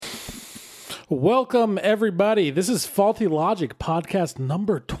Welcome, everybody. This is Faulty Logic, podcast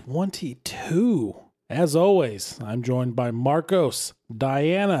number 22. As always, I'm joined by Marcos,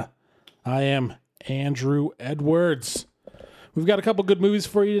 Diana. I am Andrew Edwards. We've got a couple good movies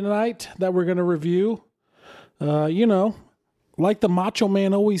for you tonight that we're going to review. Like the Macho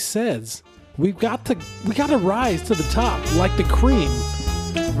Man always says, we got to rise to the top like the cream.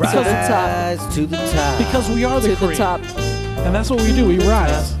 Rise to the top. Because we are the cream. To the top. And that's what we do. We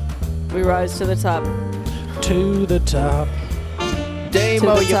rise. We rise to the top. To the top. Damo,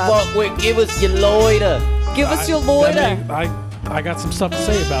 To the you top. fuck with, give us your loiter. Give us your loiter. I got some stuff to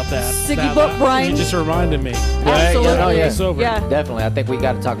say about that. Siggy Now, butt Brian. You just reminded me. Absolutely. Oh, yeah. It's over. Yeah. Definitely, I think we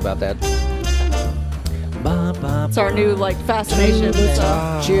got to talk about that. It's our new, fascination. To the So.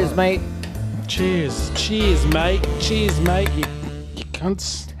 top. Cheers, mate. Cheers. Cheers, mate. Cheers, mate. You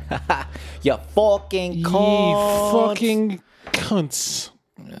cunts. You fucking You cunts. fucking cunts.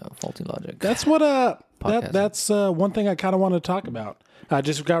 Yeah, Faulty Logic. That's what Podcasting. that's one thing I kind of want to talk about. I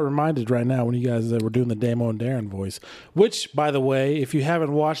just got reminded right now when you guys were doing the Damo and Darren voice. Which, by the way, if you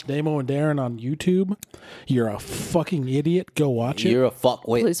haven't watched Damo and Darren on YouTube, you're a fucking idiot. Go watch it You're a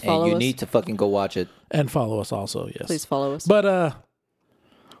fuckwit, Please and follow you us. need to fucking go watch it. and follow us also. Yes, Please follow us. But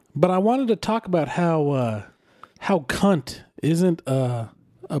I wanted to talk about how cunt isn't a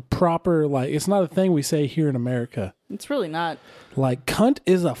proper, it's not a thing we say here in America. It's really not. Like, cunt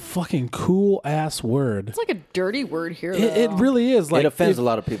is a fucking cool ass word. It's like a dirty word here, It though. really is. Like, It offends if- a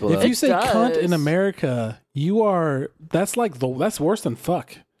lot of people. If Though. you say cunt in does. America, that's worse than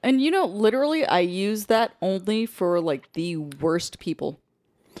fuck. And literally, I use that only for, the worst people.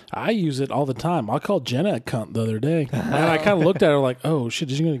 I use it all the time. I called Jenna a cunt the other day. And I kind of looked at her like, oh shit,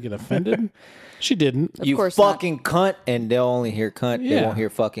 is she going to get offended? She didn't. You course not. fucking cunt, and they'll only hear cunt. They Yeah. won't hear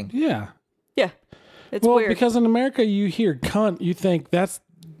fucking. Yeah. Yeah. It's Well, weird. because in America, you hear cunt, you think that's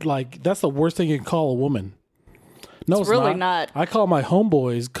the worst thing you can call a woman. No, it's really not. I call my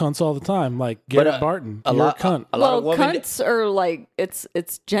homeboys cunts all the time, like Garrett Barton. You're a cunt. A lot of women. cunts are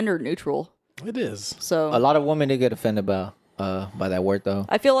it's gender neutral. It is. So A lot of women they get offended by that word though.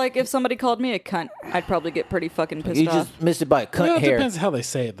 I feel like if somebody called me a cunt, I'd probably get pretty fucking pissed You off. just missed it by a cunt Well, it hair. depends how they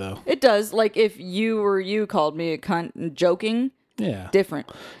say it, though. It does. Like if you called me a cunt and joking, Yeah. different.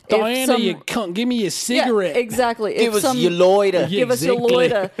 If Diana, you cunt, give me a cigarette. Yeah, exactly. Give If us your loiter. Yeah. Give us your Exactly.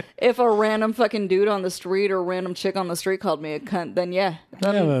 loiter. If a random fucking dude on the street or a random chick on the street called me a cunt, then yeah.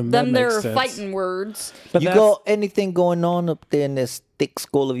 then that Them they're makes sense. fighting words. But You that's, got anything going on up there in this thick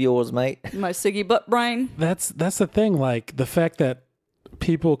skull of yours, mate? My Siggy butt Brian. that's the thing. Like, the fact that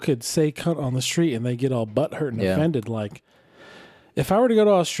people could say cunt on the street and they get all butthurt and Yeah. offended. Like, if I were to go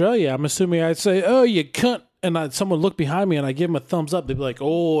to Australia, I'm assuming I'd say, oh, you cunt. And someone look behind me and I give them a thumbs up. They'd be like,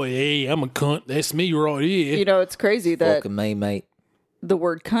 oh, hey, I'm a cunt. That's me right here. It's crazy that Fucking me, mate. the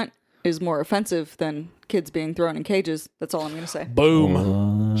word cunt is more offensive than kids being thrown in cages. That's all I'm going to say.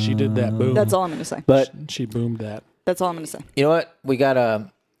 Boom. She did that. Boom. That's all I'm going to say. But She boomed that. That's all I'm going to say. you know what?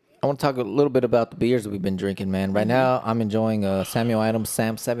 I want to talk a little bit about the beers that we've been drinking, man. Right now, I'm enjoying Samuel Adams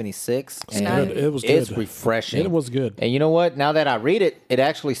Sam 76. And good. It was It's good. refreshing. It was good. And you know what? Now that I read it, it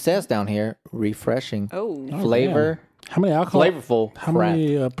actually says down here, refreshing. Oh. Flavor. How many alcohol? Flavorful How crap.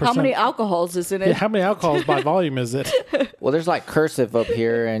 many percent? How many alcohols is in it? Yeah, how many alcohols by volume is it? Well, there's like cursive up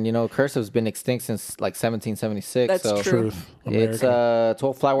here, and cursive's been extinct since like 1776. That's so true. Truth. It's America.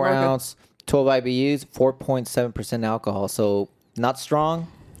 12 flour America. ounce, 12 IBUs, 4.7% alcohol. So not strong,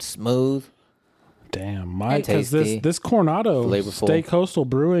 smooth. Damn, my And because tasty, this Coronado flavorful. Stay Coastal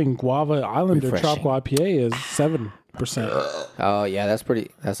Brewing Guava Islander Refreshing. Tropical IPA is 7%. Oh yeah,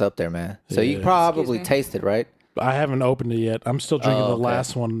 that's up there, man. So you Yeah. probably Excuse me. taste it, right? I haven't opened it yet. I'm still drinking the okay.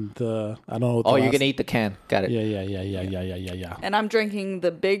 last one. I don't know. What the Oh, you're last- gonna eat the can. Got it. Yeah. And I'm drinking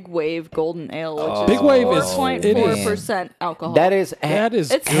the Big Wave Golden Ale, which Big is Wave is 4.4% alcohol. That is good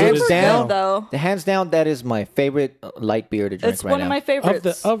It's hands super down. good, though. Hands down, that is my favorite light beer to drink It's right one now. of my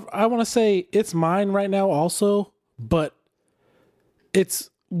favorites. I want to say it's mine right now also, but it's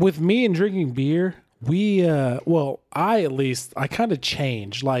with me and drinking beer. I at least I kind of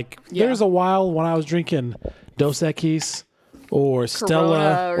changed. Like Yeah. there's a while when I was drinking Dos Equis or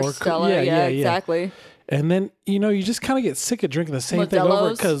Stella Corona or Stella. Yeah, exactly. And then, you just kind of get sick of drinking the same thing over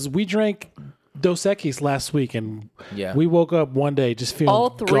Modelo's. because we drank Dos Equis last week and Yeah. we woke up one day just feeling All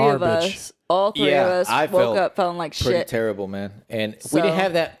three garbage. of us. All three Yeah, of us I woke felt up feeling like Pretty shit. terrible, man. And So- we didn't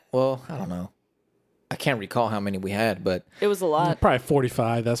have that. Well, I don't know. I can't recall how many we had, but It was a lot. Probably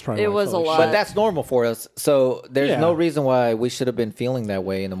 45. That's probably It why I was felt a like lot. but that's normal for us. So there's Yeah. no reason why we should have been feeling that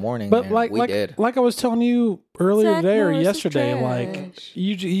way in the morning. But and like we did. like I was telling you earlier Zach today or Morris is yesterday, trash. like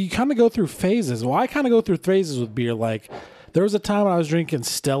you kind of go through phases. Well, I kind of go through phases with beer. Like there was a time when I was drinking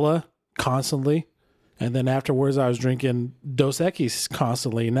Stella constantly. And then afterwards, I was drinking Dos Equis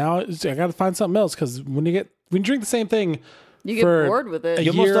constantly. Now I got to find something else because when you drink the same thing, You get for bored with a it.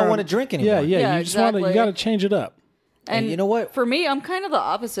 You almost year don't on- want to drink anymore. Yeah, you just want to. You exactly. got to change it up. And you know what? For me, I'm kind of the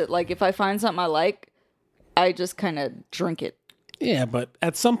opposite. Like, if I find something I like, I just kind of drink it. Yeah, but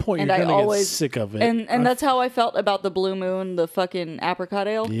at some point And you're I gonna always get sick of it. And that's how I felt about the Blue Moon, the fucking apricot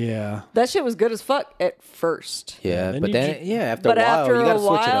ale. yeah, That shit was good as fuck at first. Yeah, then but you then ju- yeah, after But a while, after you a got to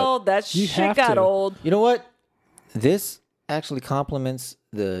switch it while, up. that You shit have got to. old. You know what? This actually complements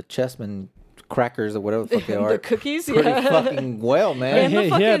the Chessman crackers or whatever the fuck they are The cookies, pretty yeah. fucking well, man. And the yeah,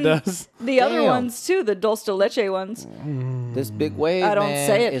 fucking, it does. The other Damn. ones too, the dulce de leche ones. This big wave, I don't man,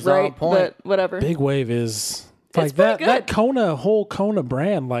 say it is on right, point. but whatever. Big Wave is like pretty that good. whole Kona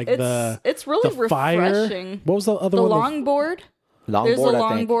brand, like It's really the fire. refreshing. What was the other The one? longboard Longboard, There's a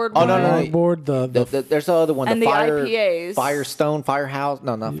I think. longboard Oh no, one. no, no. Longboard, There's the other one, And the the fire, IPAs. Firestone, Firehouse.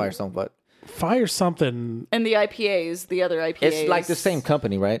 No, not Firestone, but fire something. and the IPAs, the other IPAs. it's like the same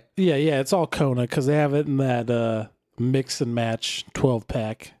company, right? Yeah, it's all Kona because they have it in that mix and match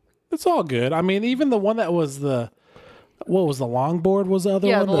 12-pack. It's all good. I mean, even the one that was what was the longboard was the other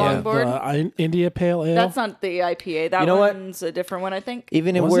Yeah, one? the longboard. The India Pale Ale. That's not the IPA. That You know what? one's a different one, I think.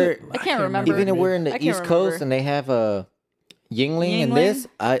 Even if Was we're it? I can't remember. even if we're in I the can't East remember. Coast and they have a Yingling and Yingling? this,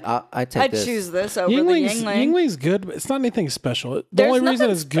 I take I'd this. choose this over Yingling's, the Yingling. Yingling's good, but it's not anything special. The There's only reason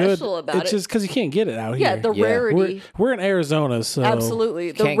nothing it's good, special about it's it. just because you can't get it out Yeah, here. the Yeah. rarity. We're in Arizona, so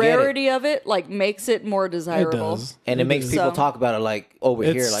Absolutely. The Can't get it. rarity of it like makes it more it desirable. does. And it makes is. people So- talk about it like over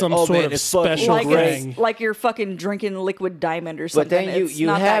It's here, like some oh sort man, of it's fucking special Like drink. it's like you're fucking drinking liquid diamond or But something. then you It's you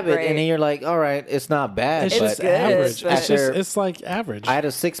not have that it, great. and then you're like, all right, it's not bad. It's but just good, average. but- It's just After- it's like average. I had a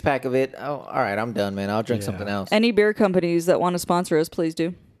 6-pack of it. Oh, all right, I'm done, man. I'll drink Yeah. something else. Any beer companies that want to sponsor us, please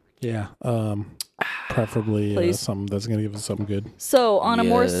do. Yeah, preferably Please. something that's gonna give us something good. So, on a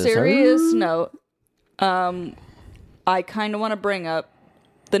more Yes, sir. serious note, I kind of want to bring up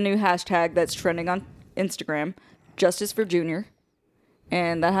the new hashtag that's trending on Instagram, Justice for Junior.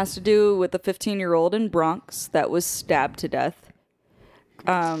 And that has to do with the 15-year-old in Bronx that was stabbed to death.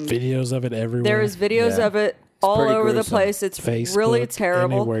 Videos of it everywhere. There is videos Yeah. of it all pretty over the gruesome. place. It's Facebook, really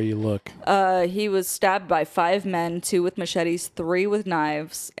terrible. Anywhere you look, He was stabbed by 5 men, 2 with machetes, 3 with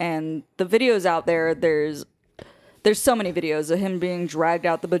knives, and the videos out there. There's so many videos of him being dragged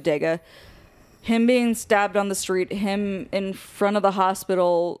out the bodega, him being stabbed on the street, him in front of the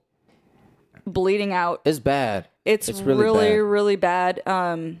hospital, bleeding out. It's bad. It's really bad. really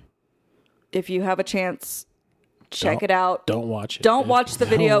bad. If you have a chance, check Don't- it out. don't watch it. Don't watch the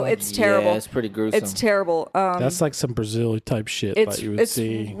video. watch It's terrible. Yeah, it's pretty gruesome. It's terrible. That's like some Brazil type shit It's that you would it's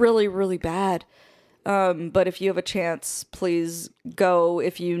see. really really bad. But if you have a chance, please go.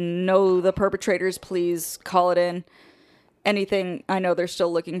 If you know the perpetrators, please call it in. Anything. I know they're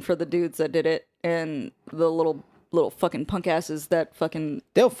still looking for the dudes that did it and the little fucking punk asses that fucking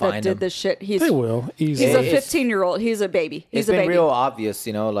They'll that find did them. this shit. He's They will he's easily. a 15-year-old. He's a baby. He's It's a been baby. real obvious,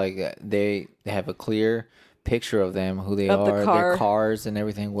 you know, like they have a clear picture of them, who they Of the are, car. their cars and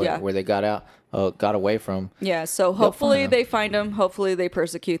everything, Yeah. where they got away from. Yeah. So hopefully find they find them. Hopefully they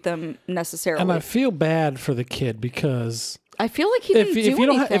persecute them necessarily. and I feel bad for the kid because I feel like he didn't if you do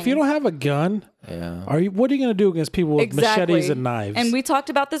don't anything. if you don't have a gun, Yeah. what are you going to do against people with exactly. machetes and knives? And we talked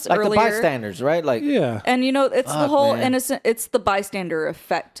about this Like earlier. the bystanders, right? Like yeah, And you know, it's the Fuck, whole man. innocent, it's the bystander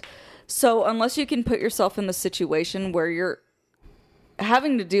effect. So unless you can put yourself in the situation where you're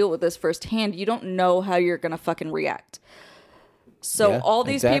having to deal with this firsthand, you don't know how you're going to fucking react. So Yeah, all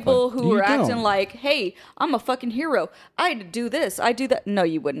these exactly. people who You are acting don't. like, "Hey, I'm a fucking hero. I do this. I do that." No,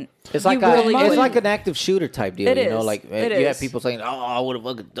 you wouldn't. it's like You really it's wouldn't. like an active shooter type deal. It you know, is. like It you have is. people saying, "Oh, I would have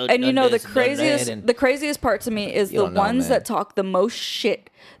fucking done." And you know the this and done that," craziest and- the craziest part to me is You the don't know, ones man. that talk the most shit.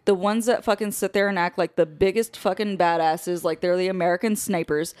 The ones that fucking sit there and act like the biggest fucking badasses, like they're the American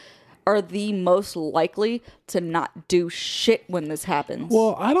snipers, are the most likely to not do shit when this happens.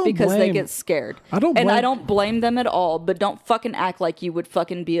 Well, I don't because they blame- get scared. I don't and I blame- don't blame them at all, but don't fucking act like you would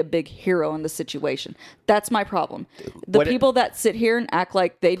fucking be a big hero in the situation. That's my problem. The What it- people that sit here and act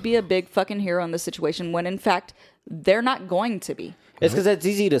like they'd be a big fucking hero in the situation when in fact they're not going to be. It's because it's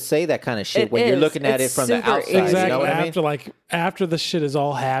easy to say that kind of shit It when you're is. looking at It's it from the super outside. easy. exactly. You know what I mean? After the shit is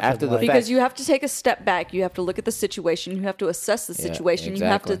all happened, After the like, fact. Because you have to take a step back. You have to look at the situation. You have to assess the Yeah, situation. You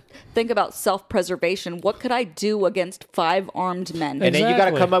have to exactly. think about self-preservation. What could I do against 5 armed men? And then you got to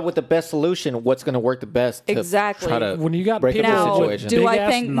Exactly. come up with the best solution. What's going to work the best? To Exactly. Try to When you got break up people the now, with situation. do I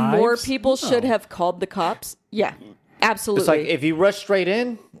big-ass think more knives? people should No. have called the cops? Yeah. Absolutely. It's like if you rush straight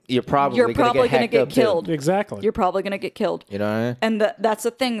in, you're probably You're probably going to get killed. Exactly. You're probably going to get killed. You know what I mean? And that's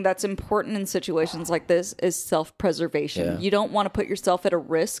the thing that's important in situations like this is self-preservation. Yeah. You don't want to put yourself at a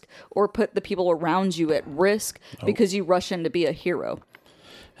risk or put the people around you at risk because you rush in to be a hero.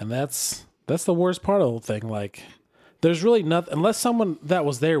 And that's the worst part of the whole thing. Like, there's really nothing, unless someone that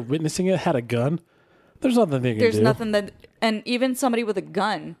was there witnessing it had a gun, there's nothing they can do. There's nothing that, and even somebody with a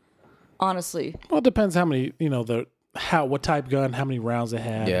gun, honestly. Well, it depends how many, what type gun, how many rounds it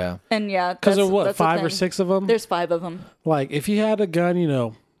had. Yeah. And yeah, Because that's there were that's what, the 5 or thing. 6 of them? There's 5 of them. Like, if you had a gun,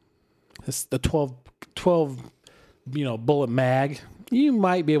 it's the 12 bullet mag, you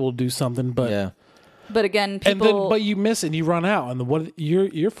might be able to do something, but Yeah. But again, and people. then you miss it and you run out, and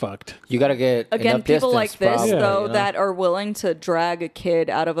you're fucked. You got to get Again, enough people distance, like this, probably, though, you know? that are willing to drag a kid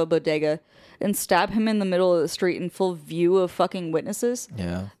out of a bodega and stab him in the middle of the street in full view of fucking witnesses,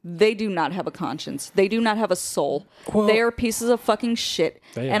 Yeah. they do not have a conscience. They do not have a soul. Well- They are pieces of fucking shit,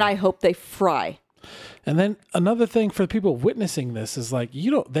 They and are. I hope they fry. And then another thing for the people witnessing this is like,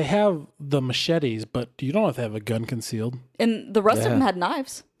 they have the machetes, but you don't have to have a gun concealed. And the rest of Yeah. them had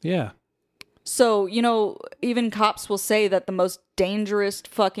knives. Yeah. So, even cops will say that the most dangerous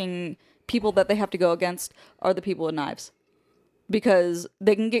fucking people that they have to go against are the people with knives. Because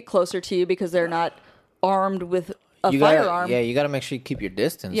they can get closer to you because they're not armed with a You firearm. you got to make sure you keep your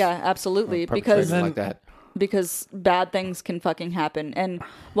distance. Yeah, absolutely. Perpetrators Because like that. bad things can fucking happen. And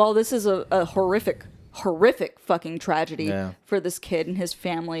while this is a horrific fucking tragedy Yeah. for this kid and his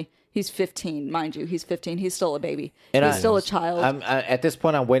family, he's 15, mind you. He's 15. He's still a baby. And He's still a child. At this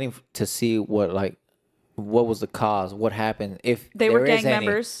point, I'm waiting to see what was the cause, what happened, if They were there is gang any.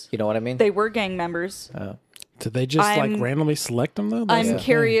 members. You know what I mean? They were gang members. Did they just I'm- randomly select them though? That's I'm the thing.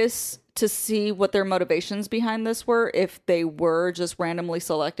 curious to see what their motivations behind this were, if they were just randomly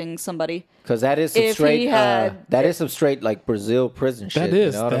selecting somebody. Because that is some If straight. he had- that is some straight like Brazil prison shit. That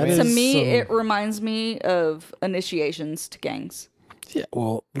is- You know what I that mean? is- To me, some- it reminds me of initiations to gangs. Yeah,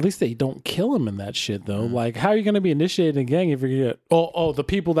 well, at least they don't kill him in that shit though. Like, how are you going to be initiated in a gang if you're the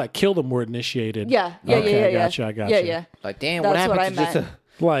people that killed him were initiated? Yeah. Okay, I I gotcha. Yeah. Like, damn, That's what happened what I to just meant.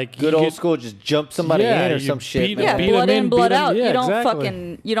 a Like good you old get- school? Just jump somebody Yeah, in or you some shit. beat- man. Yeah, beat blood him in, in, blood beat him- out. yeah, you don't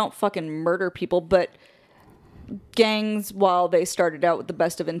exactly. fucking murder people, but gangs, while they started out with the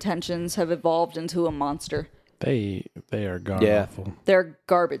best of intentions, have evolved into a monster. They are god Yeah. awful. They're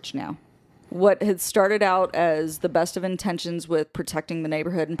garbage now. What had started out as the best of intentions with protecting the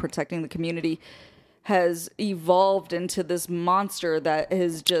neighborhood and protecting the community has evolved into this monster that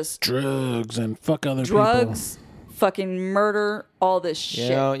is just Drugs and fuck other drugs, fucking murder, all this shit.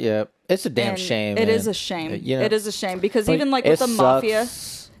 You know, yeah. It's a damn And shame. It man. is a shame. You know, It is a shame because Like, even like it with the mafia,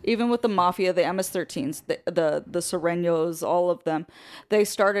 sucks. even with the mafia, the MS-13s, the Serenos, all of them, they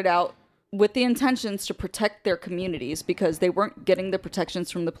started out with the intentions to protect their communities because they weren't getting the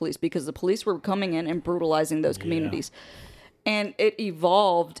protections from the police because the police were coming in and brutalizing those communities. And it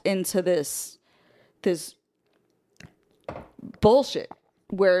evolved into this bullshit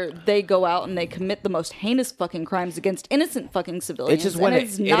where they go out and they commit the most heinous fucking crimes against innocent fucking civilians. It's just when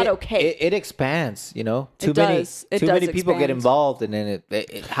it's not okay. It expands, you know. It does. It too does many people get expand. involved, and then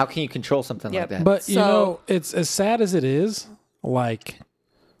how can you control something Yep. like that? But So- it's as sad as it is. Like,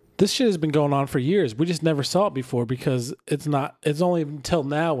 this shit has been going on for years. We just never saw it before because it's only until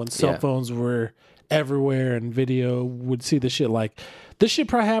now when cell Yeah. phones were everywhere and video would see the shit. Like, this shit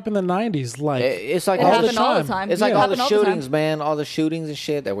probably happened in the 90s. Like, It's like It all happened the all the time. It's like It all the happened all the time. shootings, man. All the shootings and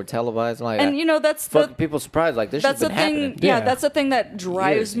shit that were televised. Like, And that's fucking people surprised. Like this that's shit's the been thing. happening. Yeah, Yeah. that's the thing that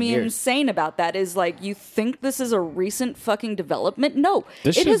drives Years and me years. insane about that is like you think this is a recent fucking development. No,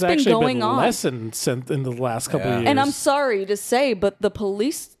 this it shit's has been actually going been on. lessened since in the last couple of years. And I'm sorry to say, but the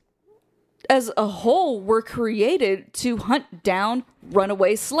police as a whole were created to hunt down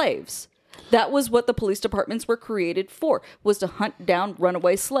runaway slaves. That was what the police departments were created for, was to hunt down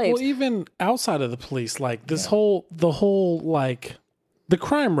runaway slaves. Well, even outside of the police, like the whole like the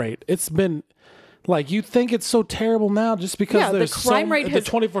crime rate, it's been like you think it's so terrible now just because Yeah, the there's crime rate the has-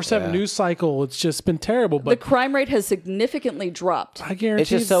 24/7 news cycle. It's just been terrible. the But crime rate has significantly dropped. I guarantee It's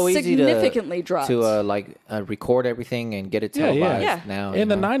just so easy Significantly dropped. to record everything and get it Yeah, televised yeah. now. in you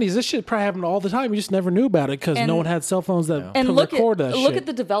the know? 90s, this shit probably happened all the time. You just never knew about it because no And- one had cell phones that And could look record that look shit. at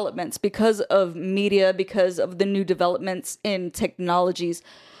the developments because of media, because of the new developments in technologies.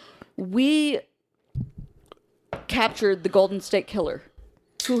 We captured the Golden State Killer,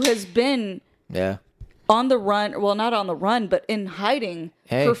 who has been Yeah. on the run. Well, not on the run, but in hiding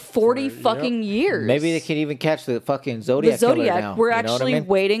Hey, for 40 fucking years. Maybe they could even catch the fucking the Zodiac killer Zodiac. now. We're You know what I actually mean?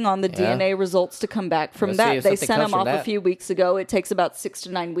 waiting on the DNA results to come back from Let's see that. if They something sent comes them from off a that. few weeks ago. It takes about 6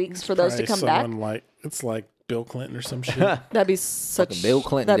 to 9 weeks for those to Probably come back. someone like it's like Bill Clinton or some shit. That'd be such. Fucking Bill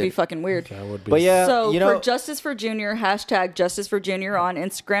Clinton That'd did be it. fucking weird. That would be. But yeah, So you know, for Justice for Junior, hashtag Justice for Junior on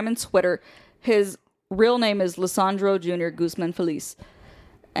Instagram and Twitter. His real name is Lisandro Jr. Guzman Feliz,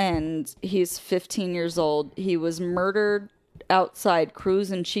 and he's 15 years old. He was murdered outside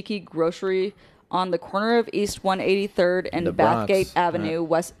Cruz and Cheeky Grocery on the corner of East 183rd and The Bronx. Bathgate Avenue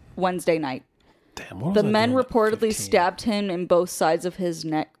Wednesday night. Damn, what was The I men doing at reportedly 15? stabbed him in both sides of his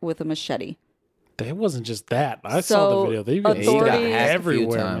neck with a machete. It wasn't just that. I So, saw the video. They got authorities- hacked a few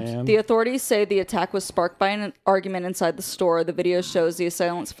everywhere, times. man. The authorities say the attack was sparked by an argument inside the store. The video shows the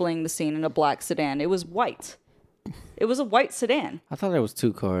assailants fleeing the scene in a black sedan. It was white. It was a white sedan. I thought there was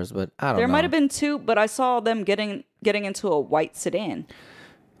 2 cars, but I don't know. There might have been 2, but I saw them getting into a white sedan.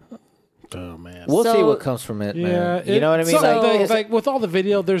 Oh man. We'll see So- what comes from it, Yeah, man. You know what I mean? So, Like, like with all the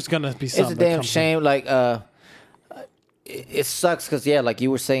video, there's gonna be something. it's a that damn comes shame. Like, it sucks because like you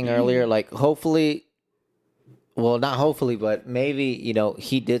were saying earlier, like hopefully, well, not hopefully, but maybe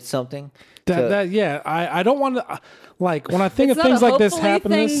he did something. to- I don't want to like when I think It's of not things a like this hopefully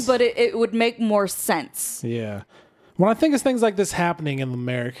happening. thing, but it would make more sense. Yeah. When I think of things like this happening in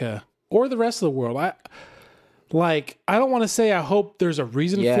America or the rest of the world, I don't want to say I hope there's a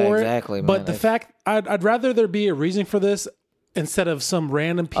reason Yeah, for exactly, it. man. But the fact I'd rather there be a reason for this instead of some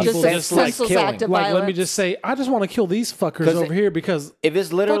random people Just a senseless like senseless killing. act of let me violence. just say I just want to kill these fuckers 'Cause over here because If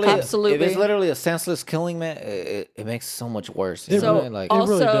it's literally, Absolutely. if it's literally a senseless killing, man, it makes it so much worse. You It know? really- Like, it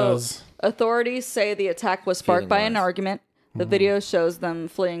Also, really does. authorities say the attack was sparked by an Feeling-wise. argument. The Mm-hmm. video shows them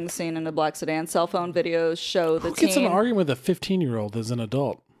fleeing the scene in a black sedan. Cell phone videos show the who gets an teen. argument with a 15-year-old as an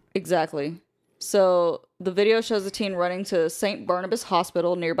adult? Exactly. So the video shows the teen running to St. Barnabas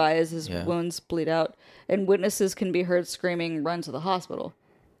Hospital nearby as his Yeah. wounds bleed out, and witnesses can be heard screaming, "Run to the hospital!"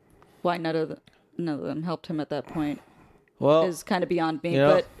 Why none of them helped him at that point well, is kind of beyond me. you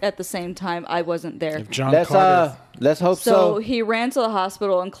know- But at the same time, I wasn't there. If John let's Carter let's hope So so. he ran to the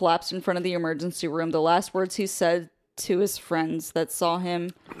hospital and collapsed in front of the emergency room. The last words he said to his friends that saw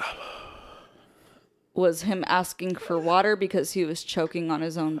him was him asking for water because he was choking on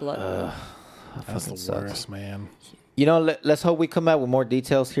his own blood. that's the sucks. worst, man. Let's hope we come out with more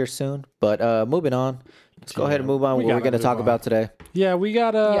details here soon. But moving on, let's go ahead and move on. we What we're gotta going to move talk on. about today. Yeah, we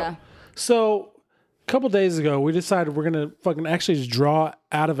got Yeah. So a couple days ago, we decided we're gonna fucking actually just draw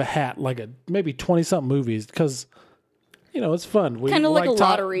out of a hat like maybe 20-something movies because it's fun. We Kinda like a talk-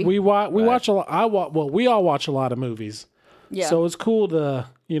 lottery. We watch a lot. We all watch a lot of movies. Yeah. So it's cool to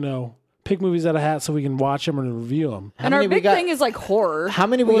pick movies out of a hat so we can watch them and review them. and our many we big got- thing is like horror. How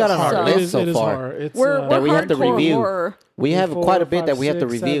many we got on our So- list so it is far? hard. It's, We're that we have to hardcore review. horror. We have 4, quite a bit 5, that we have to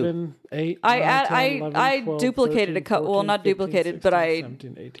 6, review. 7, 8, I 9, add- 10, I 11, I 12, duplicated 13, a couple. Well, 14, not 15, duplicated, but 16, I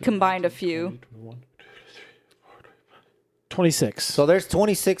 17, 18, combined a 19, few. 20, 21, 26. So there's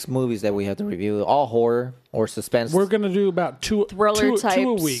 26 movies that we have to review, all horror or suspense. We're gonna do about two Thriller a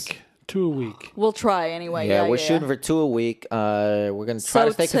types. week. 2 a week. We'll try anyway. yeah, Yeah, we're yeah. shooting for 2 a week. We're going to try So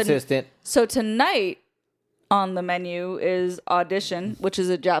to stay consistent. So tonight on the menu is Audition, which is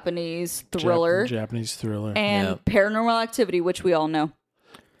a Japanese thriller, Japanese thriller. and Yeah. Paranormal Activity, which we all know.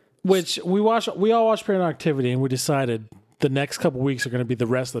 Which we all watch Paranormal Activity, and we decided the next couple weeks are going to be the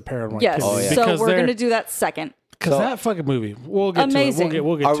rest of the Paranormal Yes. Activity. Oh, yeah. So Because we're they're- going to do that second. Because So- that fucking movie, we'll get Amazing. to it.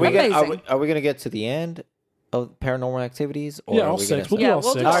 We'll get Are to we it. gonna, Amazing. are we going to get to the end of Paranormal Activities? Or Yeah, are all we 6. Gonna, We'll do Yeah, all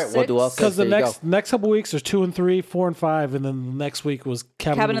we'll 6. do all right, we'll do all 6. Because the There you next couple weeks there's 2 and 3, 4 and 5, and then the next week was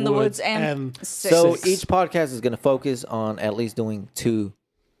Cabin in the Woods and go. 6. So 6. each podcast is going to focus on at least doing two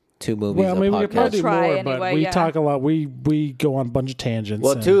movies Well, I a mean, we podcast. could probably do We'll try more, anyway, but we yeah. talk a lot. We go on a bunch of tangents.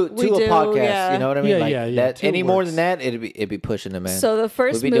 Well, and- two We a do, podcast. yeah. You know what I mean? Yeah, like yeah. That, 2 any more works. than that, it'd be pushing it, man. So the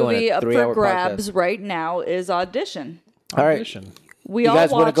first We'll be doing movie a up for 3-hour grabs podcast. right now is Audition. all right, Audition. We you all guys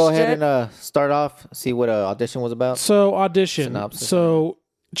want to watched go ahead it. and start off? See what Audition was about. So Audition. Synopsis. So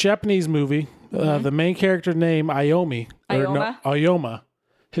Japanese movie. The main character named Ayomi. Ayoma.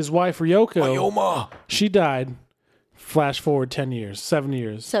 His wife Ryoko. She died. Flash forward 10 years. 7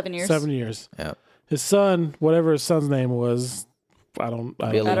 years. 7 years. 7 years. Yeah. His son, whatever his son's name was, I don't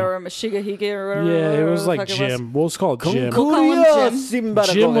Billy. know. Or Mashigahige or whatever. Yeah, it whatever was the like fuck it Jim. We'll just call it Jim. We'll call him Jim.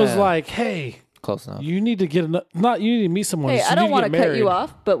 Jim was like, "Hey, close enough. you need to get you need to meet someone. Hey, So I you don't need want to to get cut you married."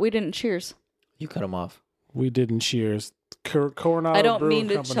 off, but we didn't cheers. You cut him off. We didn't cheers. Coronado I don't Brewing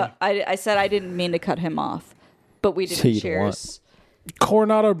mean to. Company. I said I didn't mean to cut him off, but we So didn't you don't want- cheers.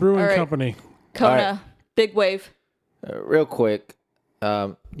 Coronado Brewing All right. Company. Kona, All right. big wave. Real quick.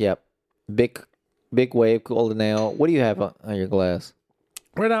 Yep. Big wave, golden ale. What do you have on your glass?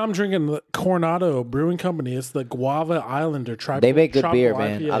 Right now, I'm drinking the Coronado Brewing Company. It's the Guava Islander. They make good tropical beer,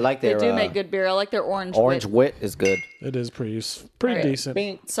 man. IPA. I like They their do make good beer. I like their orange. orange wit. wit is good. It is pretty All right. decent.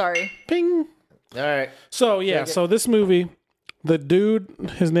 Bing. Sorry. Ping. All right. So yeah, so this movie, the dude,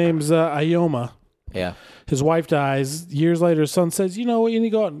 his name's Ioma. Yeah. His wife dies. Years later, his son says, "You know what? You need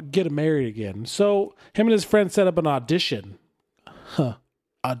to go out and get married again." So him and his friend set up an audition.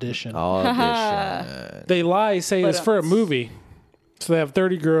 Audition. Audition. They lie, say it's for a movie. So they have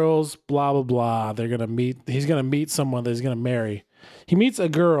 30 girls. Blah blah blah. They're gonna meet. He's gonna meet someone that he's gonna marry. He meets a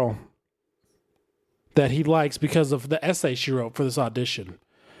girl that he likes because of the essay she wrote for this audition,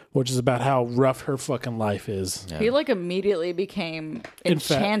 which is about how rough her fucking life is. He like immediately became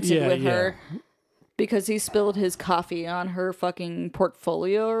enchanted with her because he spilled his coffee on her fucking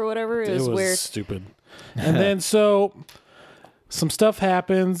portfolio or whatever. It was weird. Stupid. And then so some stuff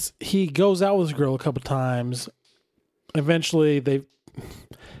happens. He goes out with this girl a couple times. Eventually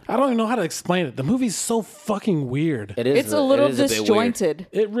I don't even know how to explain it. The movie's so fucking weird. It's a little disjointed.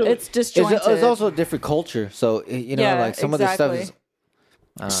 It's disjointed. It's also a different culture. So, you know, like some of the stuff is...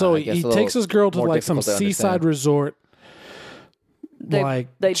 So he takes this girl to like some seaside resort.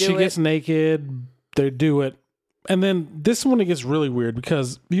 She gets naked. They do it. And then this one, it gets really weird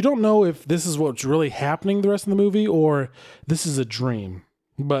because you don't know if this is what's really happening the rest of the movie or this is a dream.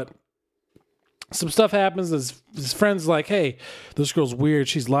 But some stuff happens. His friend's like, "Hey, this girl's weird.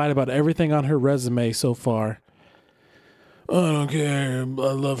 She's lied about everything on her resume so far. I don't care. I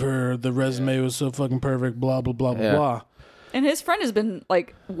love her. The resume was so fucking perfect. Blah, blah, blah, blah, blah." And his friend has been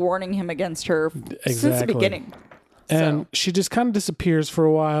like warning him against her since the beginning. And she just kind of disappears for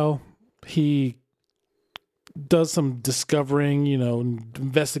a while. He does some discovering, you know,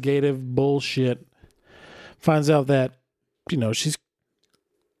 investigative bullshit. Finds out that, you know,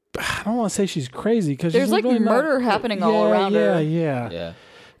 I don't want to say she's crazy because there's like really murder happening all around her. Yeah.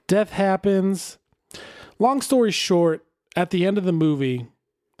 Death happens. Long story short, at the end of the movie,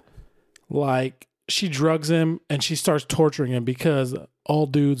 like, she drugs him and she starts torturing him because all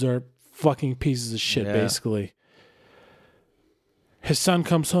dudes are fucking pieces of shit, basically. His son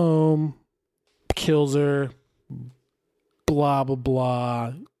comes home, kills her, blah, blah,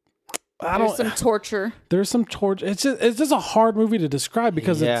 blah. There's some torture. There's some torture. It's just a hard movie to describe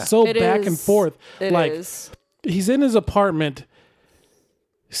because it's so back and forth. It is. He's in his apartment,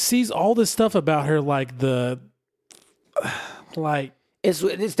 sees all this stuff about her,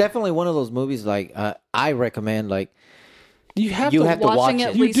 It's definitely one of those movies. Like I recommend. Like you have to watch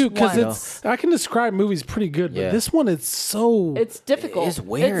it. You do because I can describe movies pretty good, but this one it's difficult. It's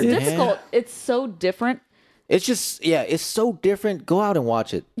weird. It's difficult. It's so different. It's just it's so different. Go out and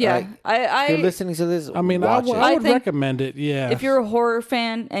watch it. Yeah, like, if you're listening to this. I mean, I would recommend it. Yeah, if you're a horror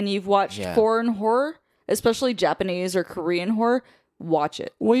fan and you've watched foreign horror, especially Japanese or Korean horror, watch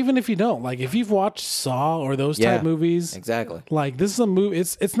it. Well, even if you don't, like, if you've watched Saw or those type movies, exactly. Like, this is a movie.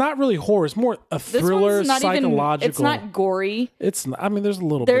 It's not really horror. It's more a thriller, psychological. It's not gory. It's. I mean, there's a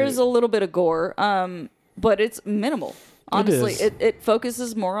little. There's a little bit of gore, but it's minimal. Honestly, it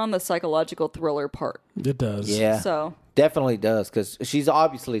focuses more on the psychological thriller part. It does. Yeah. So definitely does because she's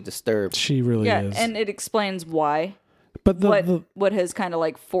obviously disturbed. She really is. And it explains why. But what has kind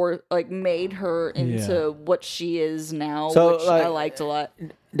of made her into what she is now, which I liked a lot.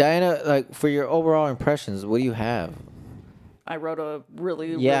 Diana, like, for your overall impressions, what do you have? I wrote a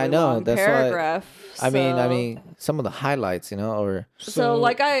really I know long that's paragraph. I mean some of the highlights, you know, or so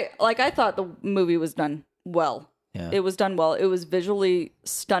like I thought the movie was done well. Yeah. It was done well. It was visually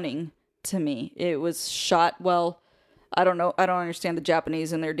stunning to me. It was shot well. I don't know. I don't understand the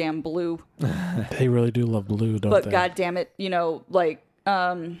Japanese and their damn blue. They really do love blue, don't they? But God damn it, you know, like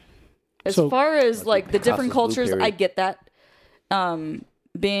as far as like the different cultures, I get that.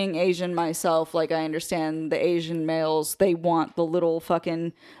 Being Asian myself, like, I understand the Asian males, they want the little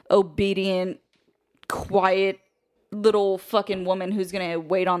fucking obedient, quiet little fucking woman who's gonna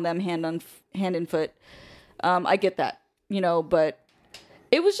wait on them hand and foot. I get that, you know, but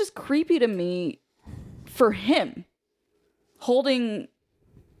it was just creepy to me for him holding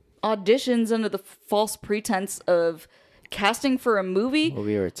auditions under the false pretense of casting for a movie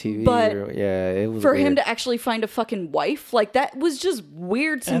or a TV, but it was for weird. him to actually find a fucking wife, like, that was just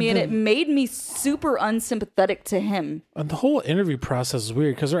weird to me, and it made me super unsympathetic to him. And the whole interview process is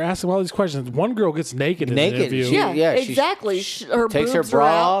weird because they're asking all these questions. One girl gets naked in the interview. Exactly. Her takes her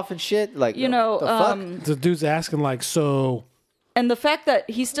bra off and shit. Like, you know, the dude's asking, like, so. And the fact that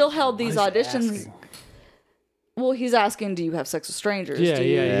he still held these auditions. Well, he's asking, do you have sex with strangers? Do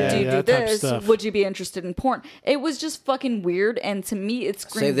you do this? Would you be interested in porn? It was just fucking weird, and to me, it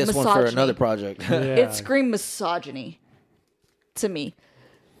screamed misogyny. Save this one for another project. It screamed misogyny to me.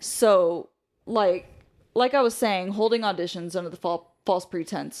 So, like I was saying, holding auditions under the false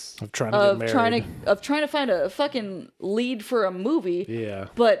pretense of trying to get married. Trying to find a fucking lead for a movie. Yeah.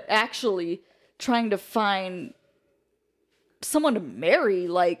 But actually trying to find someone to marry.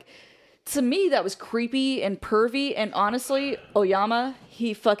 Like, to me, that was creepy and pervy. And honestly, Oyama,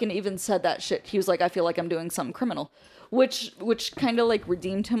 he fucking even said that shit. He was like, I feel like I'm doing something criminal, which kind of like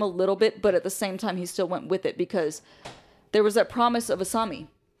redeemed him a little bit. But at the same time, he still went with it because there was that promise of Asami.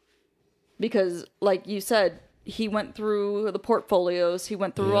 Because like you said, he went through the portfolios, he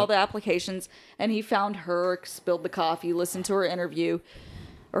went through all the applications, and he found her, spilled the coffee, listened to her interview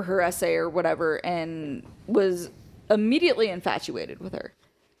or her essay or whatever, and was immediately infatuated with her.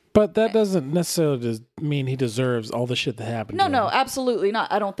 But that doesn't necessarily mean he deserves all the shit that happened. No, absolutely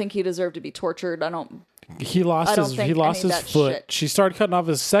not. I don't think he deserved to be tortured. He lost his foot. Shit. She started cutting off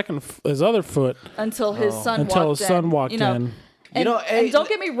his other foot until his son walked in. And don't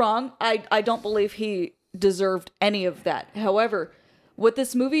get me wrong, I don't believe he deserved any of that. However, what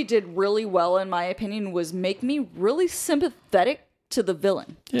this movie did really well, in my opinion, was make me really sympathetic to the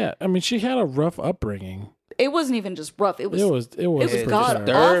villain. Yeah, I mean, she had a rough upbringing. It wasn't even just rough. It was god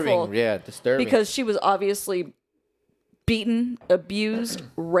awful. Yeah, disturbing. Because she was obviously beaten, abused,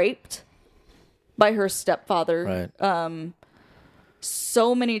 raped by her stepfather. Right.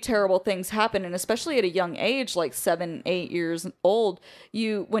 So many terrible things happen, and especially at a young age, like 7, 8 years old,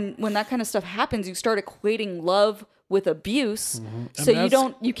 when that kind of stuff happens, you start equating love with abuse. Mm-hmm.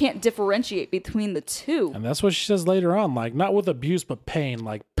 So you can't differentiate between the two. And that's what she says later on, like, not with abuse but pain.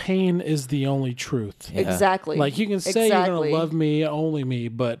 Like, pain is the only truth. Yeah. Exactly. Like, you can say you're gonna love me, only me,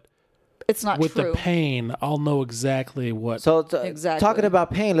 but it's not with true. The pain, I'll know exactly what. So talking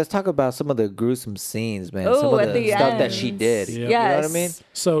about pain, let's talk about some of the gruesome scenes, man. Some of the stuff that she did. Yep. You know what I mean?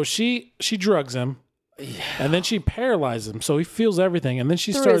 So she drugs him, and then she paralyzes him, so he feels everything, and then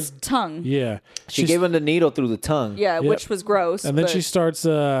she through starts his tongue. Yeah, she gave him the needle through the tongue. Yeah, which was gross. And then she starts,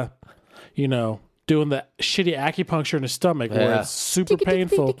 doing the shitty acupuncture in his stomach, where it's super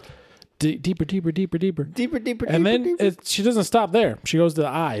painful. Deeper. And then she doesn't stop there. She goes to the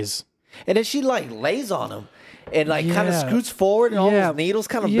eyes. And then she like lays on him and like kind of scoots forward, and all those needles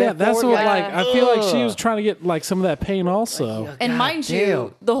kind of bent that's forward. what I feel like she was trying to get like some of that pain also. And mind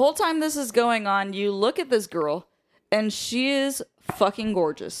you, the whole time this is going on, you look at this girl, and she is fucking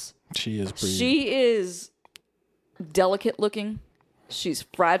gorgeous. She is pretty. She is delicate looking. She's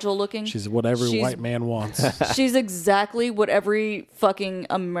fragile looking. She's what every white man wants. She's exactly what every fucking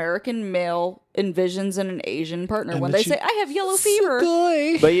American male envisions in an Asian partner when they say, I have yellow fever.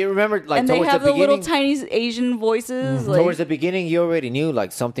 But you remember, like, and they have the little tiny Asian voices. Mm-hmm. Towards the beginning, you already knew,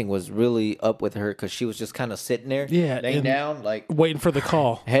 like, something was really up with her because she was just kind of sitting there, laying down, like, waiting for the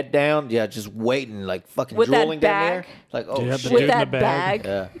call. Head down, just waiting, like, fucking with drooling that down bag, there. Like, oh, shit. With that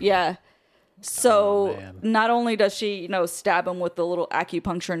bag. Yeah. So not only does she, stab him with the little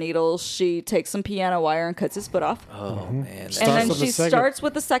acupuncture needles, she takes some piano wire and cuts his foot off. Oh, man. And then she starts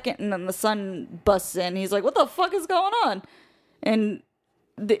with the second, and then the son busts in. He's like, what the fuck is going on? And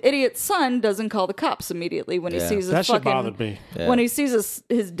the idiot's son doesn't call the cops immediately when he sees his shit bothered me. Yeah. When he sees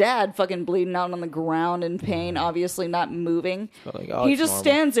his dad fucking bleeding out on the ground in pain, obviously not moving. Like, he just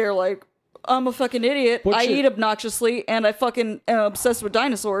stands there like, I'm a fucking idiot. I eat obnoxiously, and I fucking am obsessed with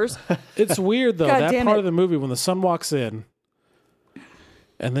dinosaurs. It's weird, though, that part of the movie when the son walks in,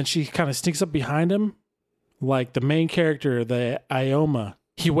 and then she kind of sneaks up behind him, like the main character, the Ioma,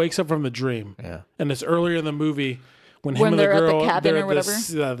 he wakes up from the dream. Yeah. And it's earlier in the movie when him and the they're girl, at the cabin they're or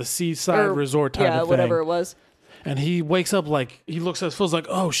whatever. The seaside resort type of thing. Yeah, whatever it was. And he wakes up like, he looks at his feels like,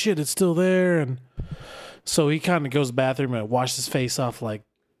 oh shit, it's still there. And so he kind of goes to the bathroom and washes his face off like,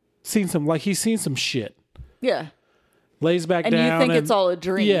 he's seen some shit. Yeah. Lays back down. And you think it's all a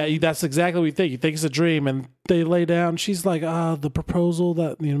dream. Yeah, that's exactly what you think. You think it's a dream. And they lay down. She's like, the proposal,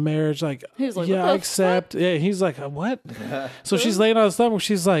 that marriage, like, he's like, yeah, I accept. What? Yeah, he's like, what? So she's laying on his stomach.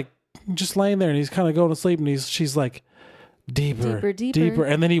 She's like, just laying there. And he's kind of going to sleep. And she's like, deeper.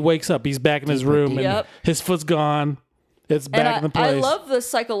 And then he wakes up. He's back in his room. And his foot's gone. It's back in the place. I love the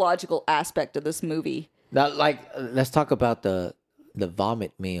psychological aspect of this movie. Now, like, let's talk about the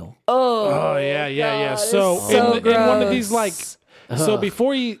vomit meal. Oh yeah. So in one of these, like, so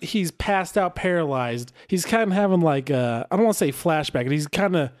before he's passed out, paralyzed, he's kind of having like I don't want to say flashback, but he's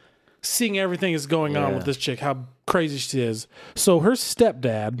kind of seeing everything that's going on with this chick, how crazy she is. So her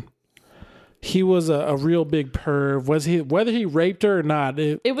stepdad, he was a real big perv. Whether he raped her or not,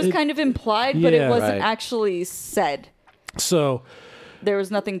 it was kind of implied, but it wasn't actually said. So there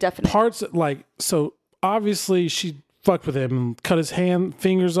was nothing definite. Parts like, so obviously she fucked with him, cut his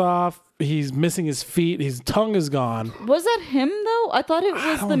fingers off. He's missing his feet. His tongue is gone. Was that him though? I thought it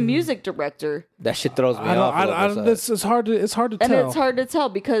was the music director. That shit throws me off. It's hard to tell. And it's hard to tell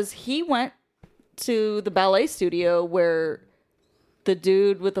because he went to the ballet studio where the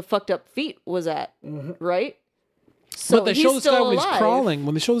dude with the fucked up feet was at, right? So but they he's show this guy still when he's alive. crawling.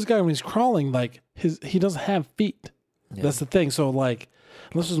 When they show this guy when he's crawling, like he doesn't have feet. That's the thing. So like,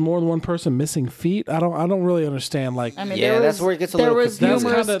 unless there's more than one person missing feet, I don't really understand. Like, I mean, Yeah, there that's was, where it gets a there little was confusing.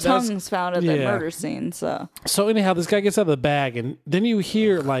 numerous That's kinda- tongues found at that yeah. murder scene. So anyhow, this guy gets out of the bag, and then you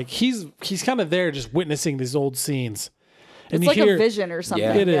hear like he's kind of there just witnessing these old scenes, and it's you like hear a vision or something.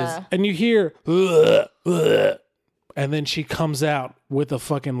 Yeah. it is, and you hear, "Ugh, ugh," and then she comes out with a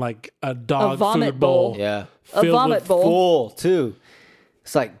fucking like a dog vomit food bowl, bowl. Yeah. A filled vomit with- bowl. Full, too.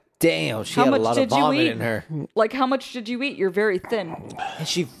 It's like, damn, she How had a much lot of did you vomit eat? in her. Like, how much did you eat? You're very thin. And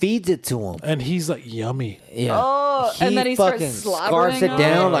she feeds it to him. and he's like, "Yummy." Yeah. Oh, and then he starts fucking slobbering scarfs it on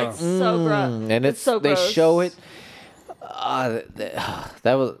down it. like, It's so gross. and It's so they gross. show it.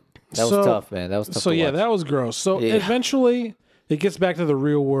 That was So- tough, man. That was tough So to yeah, watch. that was gross. So Yeah. eventually, it gets back to the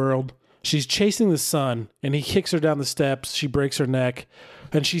real world. She's chasing the son, and he kicks her down the steps. She breaks her neck,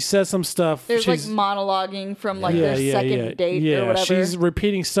 and she says some stuff. There's like She's- monologuing from like their second date or whatever. She's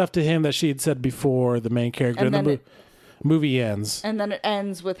repeating stuff to him that she had said before. The main character, And and then the movie ends. and then it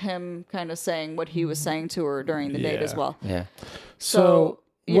ends with him kind of saying what he was saying to her during the date Yeah. as well. Yeah. So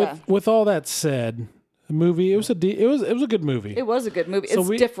yeah. with all that said, the movie it was a good movie. It was a good movie. So It's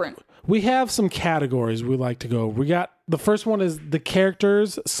we- different. We have some categories we like to go. We got the first one is the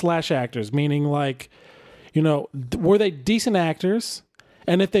characters / actors, meaning like, were they decent actors?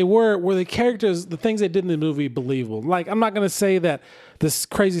 And if they were the characters, the things they did in the movie believable? Like, I'm not going to say that this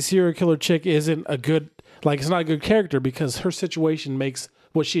crazy serial killer chick isn't a good, like, it's not a good character because her situation makes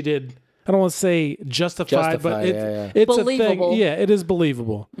what she did, I don't want to say justified, but it's a Believable. thing. Yeah, it is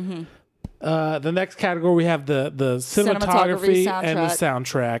believable. The next category, we have the cinematography and the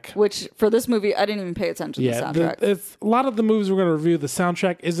soundtrack. Which for this movie, I didn't even pay attention to the soundtrack. It's a lot of the movies we're going to review. The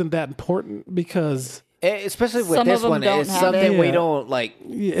soundtrack isn't that important because Especially with Some this of them one, don't it's have something it. we Yeah. don't like.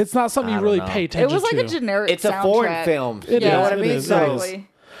 it's not something you don't really know. pay attention It was like to. a generic It's a foreign soundtrack. film. It You know is, what I it mean? is, So Exactly.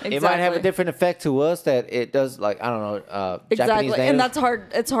 it might have a different effect to us that it does. Like I don't know, Japanese Exactly, native. and that's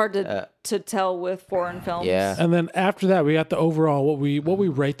hard. It's hard to tell with foreign films. Yeah. And then after that, we got the overall what we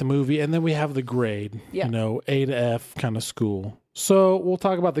rate the movie, and then we have the grade. Yeah. A to F kind of school. So we'll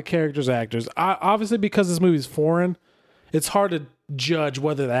talk about the characters, actors. Obviously, because this movie's foreign, it's hard to judge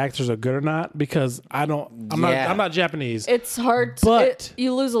whether the actors are good or not because I'm not Japanese. It's hard. But-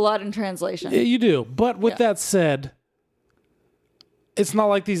 You lose a lot in translation. You do, but with Yeah. that said, it's not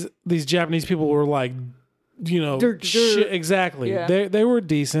like these Japanese people were like, shit. Exactly. Yeah. They were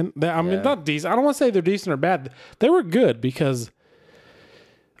decent. I mean, not decent. I don't want to say they're decent or bad. They were good because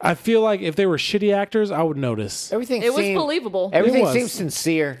I feel like if they were shitty actors, I would notice. Everything It was seemed, believable. Everything It was. seems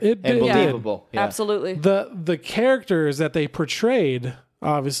sincere It and did. believable. Yeah. Absolutely. The characters that they portrayed,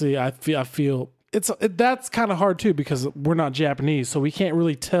 obviously, I feel that's kind of hard too because we're not Japanese, so we can't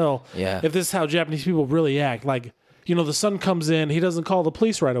really tell Yeah. if this is how Japanese people really act. Like, the son comes in, he doesn't call the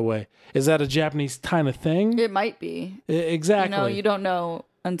police right away. Is that a Japanese kind of thing? It might be. Exactly. You don't know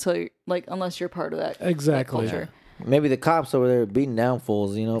until unless you're part of that. Exactly. That culture. Maybe the cops over there beating down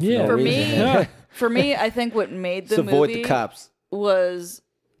fools. For Yeah. no For reason. me, Yeah. for me, I think what made the Just avoid movie the cops. was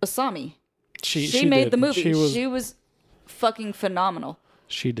Asami. She made did. the movie. She was fucking phenomenal.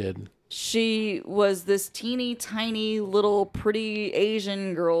 She did. She was this teeny tiny little pretty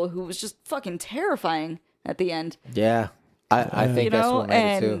Asian girl who was just fucking terrifying at the end. Yeah. I think that's what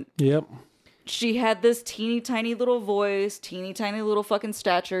made it too. Yep. She had this teeny tiny little voice, teeny tiny little fucking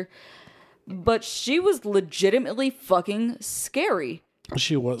stature, but she was legitimately fucking scary.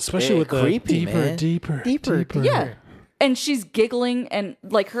 She was, especially Yeah, with the creepy, deeper, man. deeper. Yeah. And she's giggling and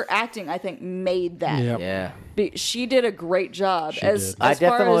like her acting, I think, made that. Yep. Yeah. She did a great job. As did. I far as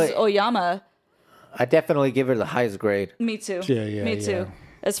definitely- Oyama, I definitely give her the highest grade. me too. Yeah, Me yeah. too.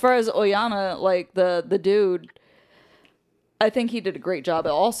 As far as Oyama, like the dude, I think he did a great job.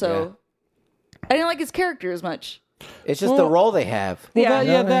 Also, I didn't like his character as much. It's just the role they have.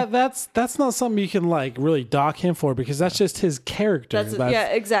 Yeah. That's not something you can like really dock him for because that's just his character. That's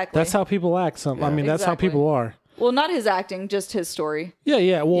exactly. That's how people act. I mean, that's how Exactly. people are. Well, not his acting, just his story.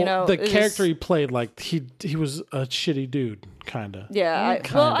 Yeah. Well, the it's character just- he played, like he was a shitty dude, kind of. Yeah.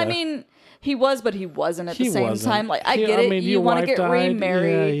 I mean, he was, but he wasn't at the He same wasn't. time. Like, I He- get I it. mean, You your want to wife get died.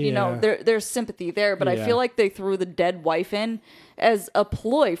 remarried. Yeah, You know, yeah. there's sympathy there, but I Yeah. feel like they threw the dead wife in as a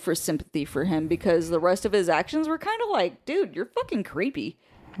ploy for sympathy for him because the rest of his actions were kind of like, dude, you're fucking creepy.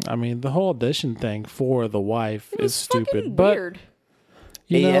 I mean, the whole audition thing for the wife It is was stupid, fucking but weird.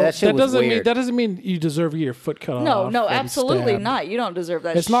 You know, Yeah, that shit was doesn't mean weird. that doesn't mean you deserve to get your foot cut No, off. no, and absolutely stabbed. not. You don't deserve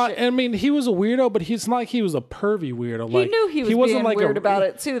that. It's not. shit. I mean, he was a weirdo, but it's not like he was a pervy weirdo. He knew he was wasn't being like weird about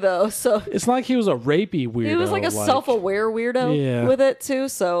it too, though. So It's not like he was a rapey weirdo. he was like a self-aware weirdo Yeah. with it too.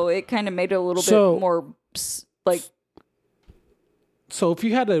 So it kind of made it a little So- bit more like So if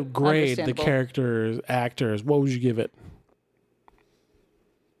you had to grade the Understandable. characters, actors, what would you give it?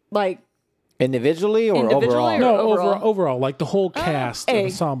 Individually or Individually overall? or- No, overall? overall, like the whole cast, A.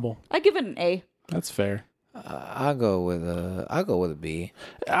 ensemble. I give it an A. That's fair. I'll go with a B.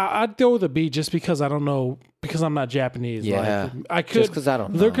 I'd go with a B just because I don't know, because I'm not Japanese. Yeah. Like, I could. Just 'cause I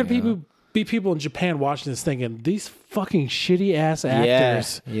don't There know, could you know? be people in Japan watching this thinking these fucking shitty ass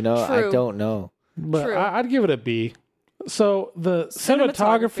actors. Yeah, you know, True. I don't know. But True. I'd give it a B. So the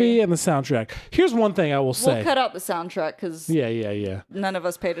cinematography and the soundtrack. Here's one thing I will say. We'll cut out the soundtrack because Yeah. none of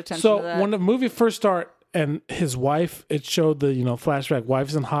us paid attention So to that. when the movie first started and his wife, it showed the flashback.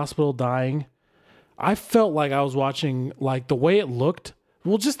 Wife's in hospital dying. I felt like I was watching like the way it looked.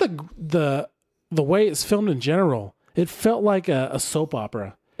 Well, just the way it's filmed in general. It felt like a soap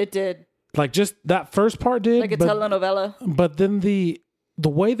opera. It did. Like just that first part did. Like a but, telenovela. but then the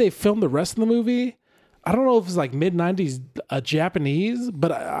way they filmed the rest of the movie, I don't know if it's like mid-90s Japanese,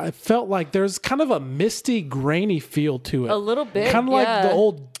 but I felt like there's kind of a misty, grainy feel to it. A little bit. Kind of like the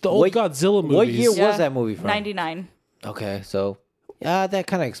old What- Godzilla movies. What year was that movie from? 99. Okay, so that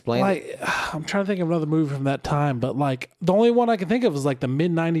kind of explains it. Like, I'm trying to think of another movie from that time, but like the only one I can think of is like the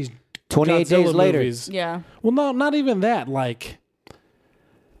mid-90s 28 Godzilla days later. movies. Yeah. Well, no, not even that. Like,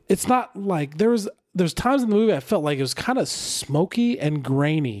 it's not like there's times in the movie I felt like it was kind of smoky and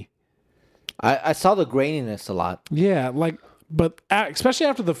grainy. I saw the graininess a lot. Yeah, like, but especially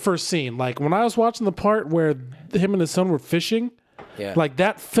after the first scene, like when I was watching the part where him and his son were fishing, Yeah. like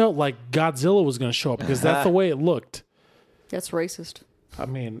that felt like Godzilla was going to show up because that's the way it looked. That's racist. I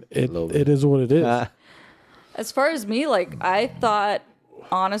mean, it little bit. it is what it is. As far as me, like, I thought,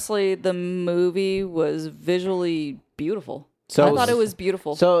 honestly, the movie was visually beautiful. So- I thought it was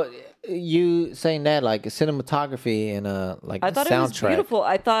beautiful. So you saying that like cinematography and like I thought soundtrack. it was beautiful.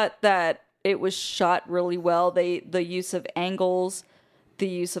 I thought that it was shot really well. The use of angles, the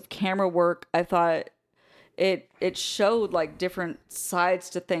use of camera work. I thought it showed like different sides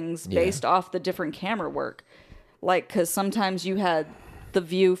to things based off the different camera work. Like, because sometimes you had the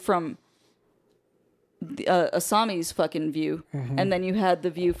view from Asami's fucking view, and then you had the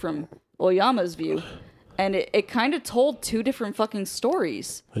view from Oyama's view, and it kind of told two different fucking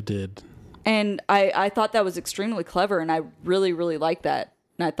stories. It did. And I thought that was extremely clever, and I really, really liked that.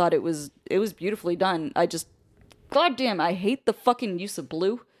 And I thought it was beautifully done. Goddamn, I hate the fucking use of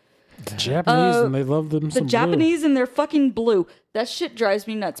blue. The Japanese and they love them. The some Japanese and their fucking blue. That shit drives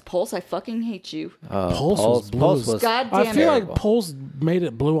me nuts. Pulse, I fucking hate you. Pulse was blue. Pulse was, God I damn feel it. like Pulse made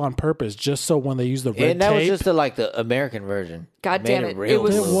it blue on purpose, just so when they use the red and that tape, was just the American version. God Made damn it. real It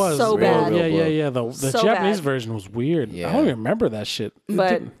was blue. it was so real- bad. Yeah. The So Japanese bad. version was weird. Yeah. I don't even remember that shit. It But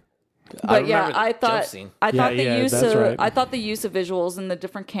didn't- But yeah, remember the I jump thought scene. I thought Yeah, the use that's of right. I thought the use of visuals and the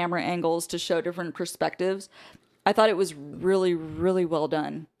different camera angles to show different perspectives. I thought it was really, really well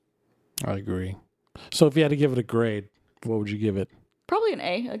done. I agree. So if you had to give it a grade, what would you give it? Probably an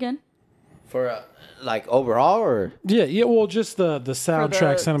A again. For like overall or Yeah. Well, just the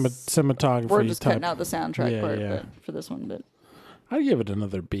soundtrack, cinematography. We're just type. cutting out the soundtrack Yeah, part, yeah. but for this one, but I'd give it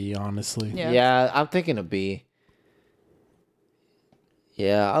another B, honestly. yeah. yeah, I'm thinking a B.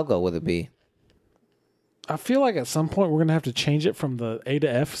 Yeah, I'll go with a B. I feel like at some point we're gonna have to change it from the A to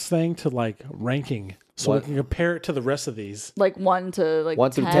F thing to like ranking, so What? we can compare it to the rest of these. Like 1 to like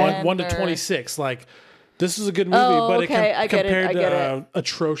 1 through 10, 1 to or- 26. Like this is a good movie, Oh, but okay, I get it, compared I get to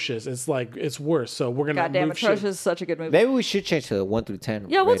atrocious, it's like it's worse. So we're gonna Goddamn, move shit. Atrocious is such a good movie. Maybe we should change to 1 through 10.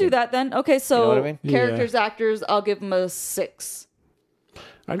 Yeah, we'll do rating. that then. Okay, so what I mean? characters, actors, I'll give them a 6.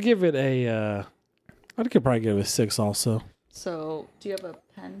 I'd give it a. I'd probably give it a 6 also. So, do you have a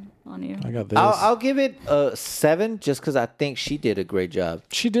pen on you? I got this. I'll give it a 7 just because I think she did a great job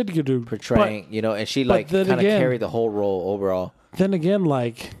She did get to portraying, and she like then kind of again- carried the whole role overall. Then again,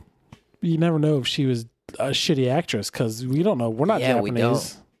 like you never know if she was a shitty actress because we don't know. We're not Yeah, we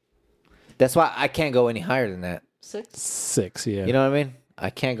Japanese. That's why I can't go any higher than that. 6? 6, yeah. You know what I mean? I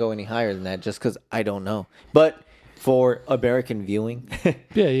can't go any higher than that just because I don't know. But for American viewing,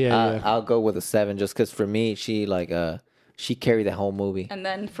 yeah. I'll go with a 7 just because for me, she carried the whole movie. And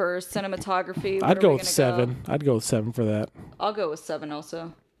then for cinematography, I'd go with 7. I'd go with 7 for that. I'll go with 7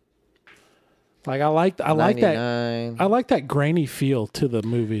 also. Like I like that. 99. I like that grainy feel to the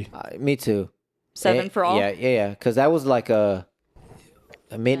movie. Me too. 7 for all? Yeah. Because that was like a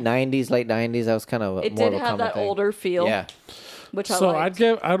mid 90s, late 90s. That was kind of It more did of a have common that thing. older feel. Yeah. which I So liked.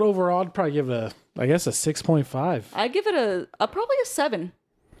 I'd probably give it a 6.5. I'd give it probably a 7,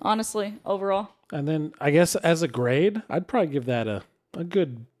 honestly, overall. And then I guess as a grade, I'd probably give that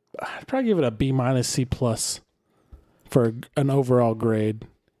I'd probably give it a B minus C plus for an overall grade.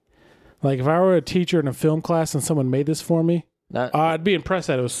 Like if I were a teacher in a film class and someone made this for me, I'd be impressed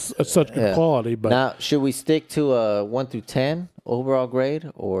that it was such good quality. But now, should we stick to a 1 through 10 overall grade,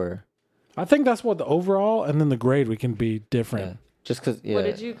 or I think that's what the overall, and then the grade we can be different. just because? Yeah. What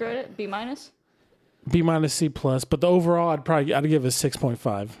did you grade it? B minus? B minus C plus, but the overall I'd give it a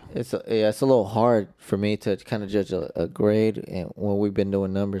 6.5. It's a little hard for me to kind of judge a grade when we've been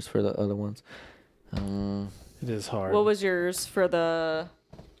doing numbers for the other ones. It is hard. What was yours for the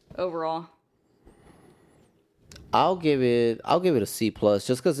overall? I'll give it a C plus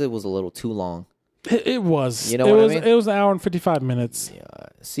just because it was a little too long. It was. You know what I mean? It was an hour and 55 minutes. Yeah,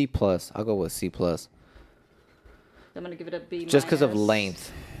 C plus. I'll go with C plus. I'm gonna give it a B minus. Just because of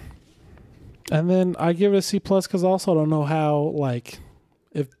length. And then I give it a C plus because I also don't know how,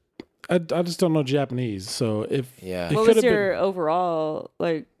 if I just don't know Japanese. So if Yeah. What was your overall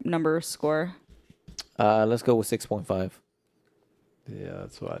number score? Let's go with 6.5. Yeah,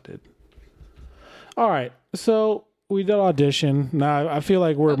 that's what I did. All right, so we did audition. Now I feel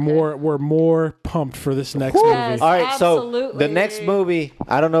like we're more pumped for this next movie. Yes. All right, Absolutely. so the next movie,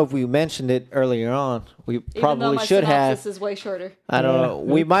 I don't know if we mentioned it earlier on. We probably should have. This is way shorter. I don't know.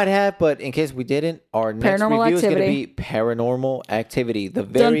 We might have, but in case we didn't, our next Paranormal review is going to Activity. be Paranormal Activity, the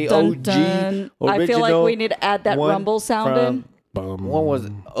very Dun, OG dun, dun. original. I feel like we need to add that one rumble sound in. Bum. When was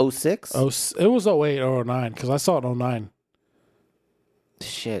it? 06? It was 08 or 09 because I saw it in 09.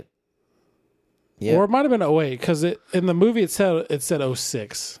 Shit. Yeah. Or it might have been 08 because in the movie it said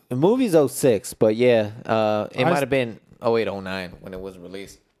 06. The movie's 06, but yeah, it might have been 08, 09 when it was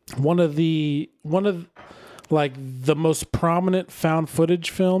released. One of the most prominent found footage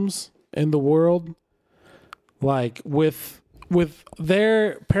films in the world, like with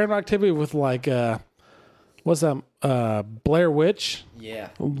their Paranormal Activity with what's that? Blair Witch. Yeah.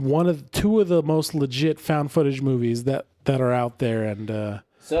 Two of the most legit found footage movies that are out there, and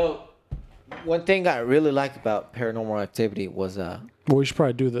So, one thing I really liked about Paranormal Activity was we should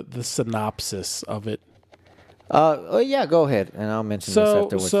probably do the synopsis of it. yeah, go ahead, and I'll mention this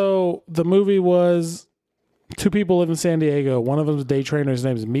afterwards. So the movie was two people live in San Diego. One of them's a day trainer. His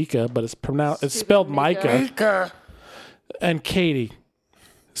name is Mika, but it's spelled Micah. And Katie.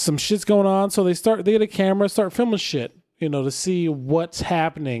 Some shit's going on, so they get a camera, start filming shit, to see what's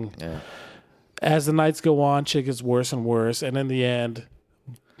happening. Yeah. As the nights go on, shit gets worse and worse, and in the end,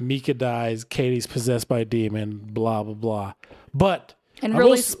 Mika dies. Katie's possessed by a demon. Blah blah blah. But And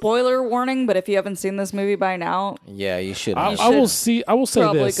really, spoiler warning. But if you haven't seen this movie by now, Yeah, you should. I will say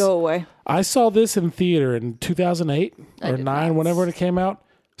probably this. go away. I saw this in theater in 2008 or 9, not. whenever it came out.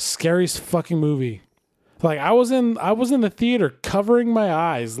 Scariest fucking movie. Like I was in the theater covering my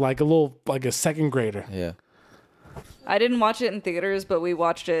eyes like a second grader. Yeah. I didn't watch it in theaters, but we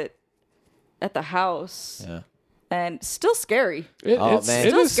watched it at the house. Yeah. And still scary. Man.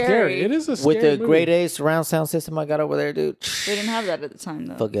 It is scary. It is a scary With the movie. grade A surround sound system I got over there, dude. We didn't have that at the time,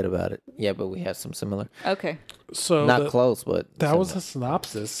 though. Forget about it. Yeah, but we had some similar. Okay. So Not close, but that similar. was a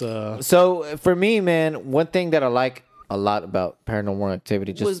synopsis. So for me, man, one thing that I like a lot about Paranormal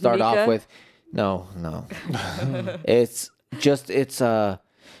Activity, just Was start Mika? off with, no, it's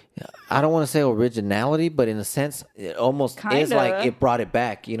I don't want to say originality, but in a sense, it almost is Kinda. like it brought it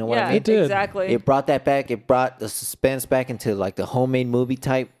back. You know what Yeah, I mean? It did. exactly. It brought that back. It brought the suspense back into like the homemade movie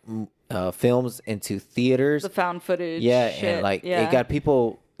type films into theaters. The found footage. Yeah, shit. and like yeah. it got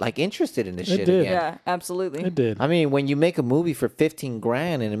people like interested in this It shit did. again. Yeah, absolutely. it did. I mean, when you make a movie for $15,000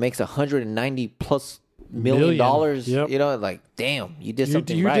 and it makes $190+ million Million. dollars, Yep. like damn, you did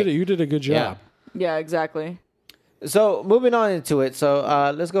something you right. You did a good job. Yeah, exactly. So moving on into it. So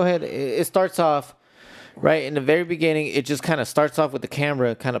let's go ahead. It starts off right in the very beginning. It just kind of starts off with the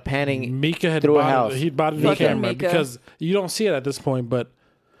camera kind of panning Mika had through a house. He bought the Fucking camera Mika. because you don't see it at this point, but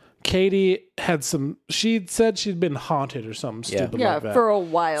Katie had she'd said she'd been haunted or something stupid Yeah, like that. for a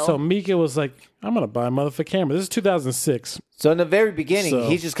while. So Mika was like, I'm going to buy a motherfucking camera. This is 2006. So in the very beginning, So-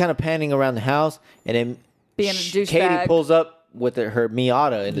 he's just kind of panning around the house, and then Being a douchebag. Katie pulls up with her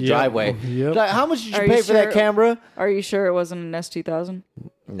Miata in the Yep. driveway. Yep. Like, how much did you Are pay you for that sure- camera? Are you sure it wasn't an S2000?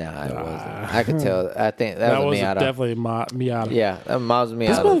 Nah, it wasn't. I could tell. I think that, That was was a Miata. definitely Miata. Yeah, that was a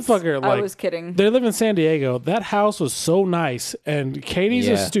This Miata. motherfucker, I like, was kidding. they live in San Diego. That house was so nice, and Katie's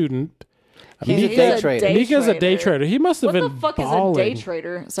a Yeah. student. He's a day trader. Mika's a day trader. He must have What been the fuck balling. is a day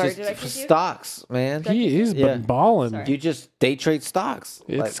trader? Sorry, did I For kick you? stocks, man. He's been balling. You just day trade stocks.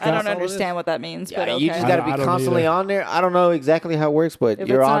 It's I don't understand what that means, but okay. You just got to I be don't constantly either. on there. I don't know exactly how it works, but If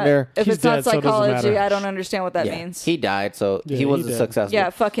you're it's on not- there. If He's it's not dead, so it doesn't psychology, matter. I don't understand what that Yeah. means. He died, so Yeah, he wasn't he did. successful. Yeah,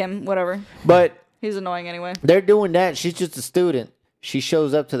 fuck him. Whatever. But He's annoying anyway. they're doing that. She's just a student. She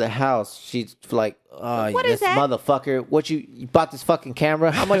shows up to the house. She's like, What this is that? motherfucker. What you bought this fucking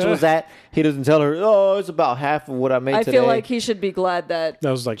camera? How much was that? He doesn't tell her, oh, it's about half of what I made I today. feel like he should be glad that That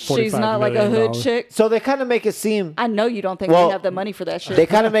was like she's $45 not like a million. hood chick. So they kind of make it seem, I know you don't think Well, we have the money for that shit. they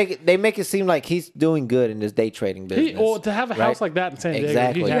kind of make it seem like he's doing good in this day trading business. Well, to have a house right? like that in San Diego,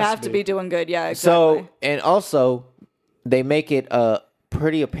 Exactly. he you has have to be doing good. Yeah, exactly. So, and also, they make it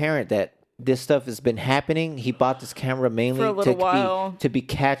pretty apparent that this stuff has been happening. He bought this camera mainly For a little while. to be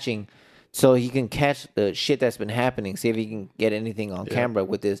catching, so he can catch the shit that's been happening. See if he can get anything on camera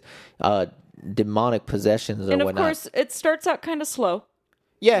with his demonic possessions or and of whatnot. course, it starts out kind of slow.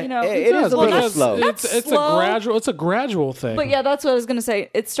 yeah, you know, it is a well, little that's- slow. It's slow. a gradual thing. But yeah, that's what I was gonna say.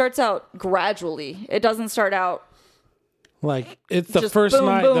 It starts out gradually. It doesn't start out. Like it's the Just first boom,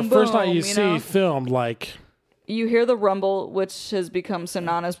 night. boom, the first night boom, you you see know? filmed, like You hear the rumble, which has become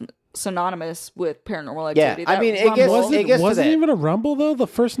synonymous with paranormal Yeah, activity. I That mean, it rumble- gets- was it to was it that. even a rumble though? The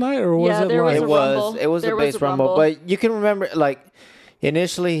first night, or was Yeah, it there was like a rumble. It was There a was bass a rumble, rumble. but you can remember like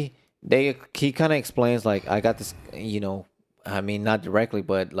initially he kind of explains like I got this, I mean not directly,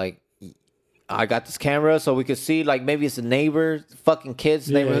 but like I got this camera so we could see like maybe it's a neighbor, fucking kids,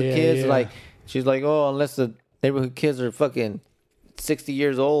 neighborhood kids. yeah. Like she's like, oh, unless the neighborhood kids are fucking 60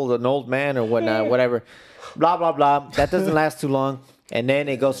 years old, an old man or whatnot, whatever, blah blah blah. That doesn't last too long. And then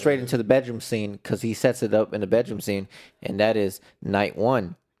it goes straight into the bedroom scene because he sets it up in the bedroom scene, and that is night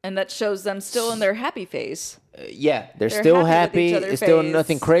one. and that shows them still in their happy phase. Yeah, they're They're still happy happy. with each other's It's still face.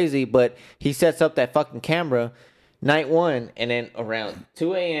 nothing crazy, but he sets up that fucking camera night one, and then around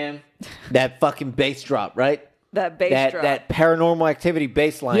 2 a.m., that fucking bass drop, right? That bass drop. That paranormal activity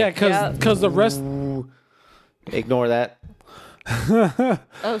bass line. yeah, because the rest. Ignore that.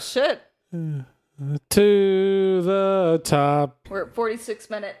 Oh shit! To the top. We're at 46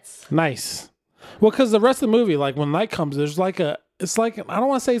 minutes. Nice. Well, because the rest of the movie, like when night comes, there's like it's like I don't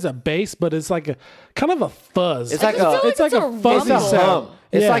want to say it's a bass, but it's like a kind of a fuzz. It's like just feel like it's like it's a a fuzzy rumble. sound.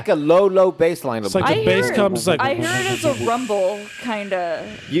 It's Yeah. like a low bass line. It's like I the bass hear it- comes like I hear it as a rumble, kind of.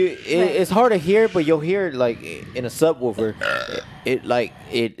 It's hard to hear, but you'll hear it like in a subwoofer.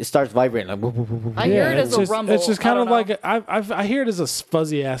 It starts vibrating. Like, whoop, whoop, whoop, whoop. I hear it as a just, rumble. It's just I kind of don't know. like I hear it as a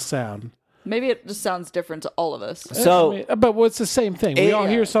fuzzy ass sound. Maybe it just sounds different to all of us. So I mean, but it's the same thing. We all Yeah.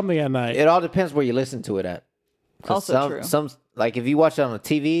 hear something at night. it all depends where you listen to it at. 'Cause Also true. Some like if you watch it on a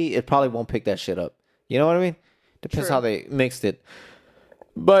TV, it probably won't pick that shit up. You know what I mean? Depends True. how they mixed it.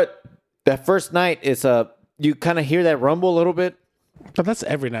 But that first night is you kind of hear that rumble a little bit. But that's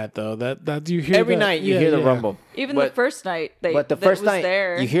every night though. That you hear Every that- night you yeah, hear the yeah. rumble. Even but, the first night, but the that first was night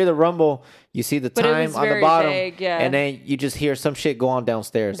there. you hear the rumble, you see the But it time was on the very bottom, vague, yeah. and then you just hear some shit go on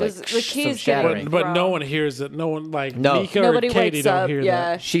downstairs, like The some keys shattering. getting- But no Bro. one hears it. No one like No. Mika Nobody or Katie wakes don't up. hear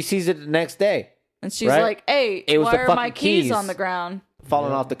Yeah, that. She sees it the next day, and she's right? like, "Hey, It was why the are my fucking keys keys. on the ground?"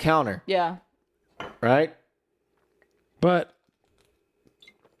 falling off the counter, Yeah, right? But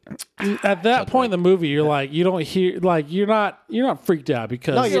at that point in the movie, you're like, you don't hear, like, you're not freaked out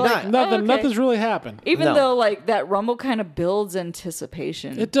because No, you're like, not. Nothing, oh, okay. nothing's really happened. even No. though like that rumble kind of builds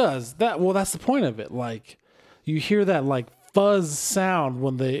anticipation. It does that. Well, that's the point of it. Like, you hear that like fuzz sound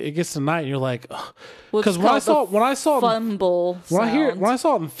when it gets to night, and you're like, Well, it's because when I called saw the when I saw it, fumble when sound. I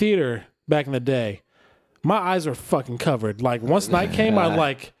saw it in theater back in the day, my eyes were fucking covered. Like once night came, I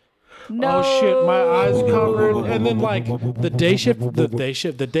like. No. Oh shit, my eyes covered, and then like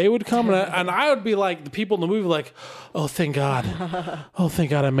the day would come, and I would be like the people in the movie, like, oh thank God,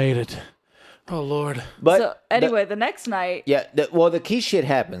 I made it, oh Lord. But So anyway, the next night, the key shit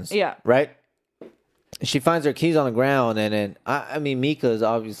happens. Yeah. Right? She finds her keys on the ground, and then, I mean, Mika is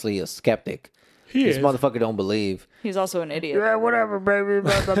obviously a skeptic. This motherfucker don't believe. he's also an idiot. Yeah, whatever,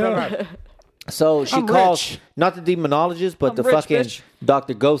 baby. So she I'm calls, rich. not the demonologist, but I'm the rich, fucking bitch.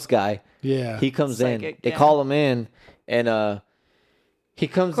 Dr. Ghost guy. Yeah, He comes in. Psychic, They yeah. call him in, and he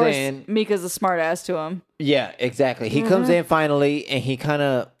comes Of course, in. Mika's a smart ass to him. Yeah, exactly. He comes in finally, and he kind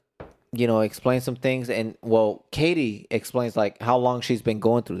of, explains some things. And, well, Katie explains, like, how long she's been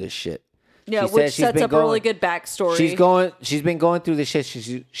going through this shit. Yeah, She which said she's sets been up a really going- good backstory. She's been going through this shit.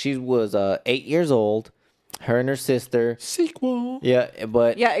 She was 8 years old. Her and her sister. sequel. Yeah,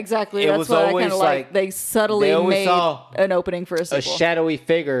 but Yeah, exactly. It That's was what I always kind of like. like- They subtly they always made saw an opening for a a sequel. shadowy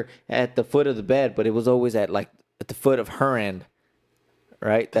figure at the foot of the bed, but it was always at the foot of her end.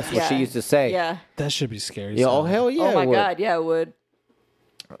 right? That's what she used to say. Yeah. That should be scary. Yeah, oh, so. hell yeah. Oh my it would. God. Yeah, it would.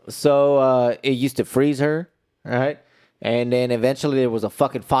 So it used to freeze her, right? And then eventually there was a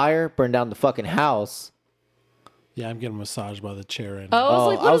fucking fire, burned down the fucking house. Yeah, I'm getting massaged by the chair. And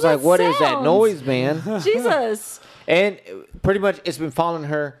Oh, I was like, what is that sound? noise, man? Jesus. And pretty much it's been following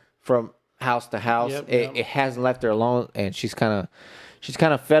her from house to house. Yep, It hasn't left her alone, and she's kind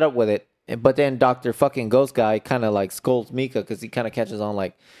of fed up with it. But then Dr. fucking Ghost Guy kind of like scolds Mika because he kind of catches on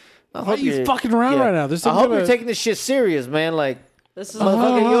like, I hope you you're fucking around right now? I hope you're taking this shit serious, man. Like, This is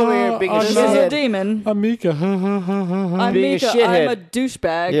motherfucker, you over here being a this is a shithead. demon. Amika. I'm being a Mika. shithead. I'm a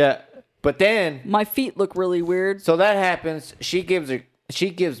douchebag. Yeah. But then, My feet look really weird. so that happens. She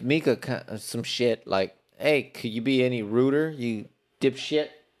gives Mika some shit like, hey, could you be any ruder, you dipshit?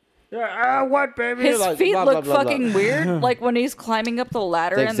 Yeah, what, baby? His Like, feet blah, look blah, blah, blah. fucking weird. Like when he's climbing up the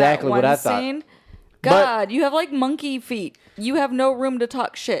ladder That's exactly in what that I one thought. scene. God, you have like monkey feet. You have no room to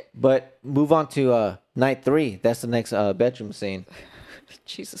talk shit. But move on to night 3. That's the next bedroom scene.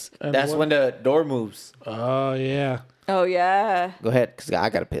 Jesus. That's when the door moves. Oh yeah. Oh yeah. Go ahead, because I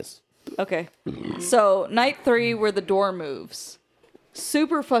got to piss. Okay. So night 3 where the door moves.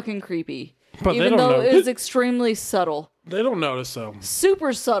 Super fucking creepy. But they Even don't though know. it is extremely subtle. They don't notice though.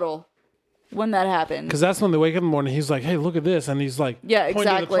 Super subtle when that happens. Because that's when they wake up in the morning. He's like, "Hey, look at this," and he's like, Yeah, pointing to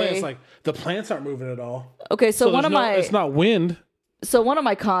the exactly. plants, like the plants aren't moving at all. Okay, so one there's of my it's not wind. so one of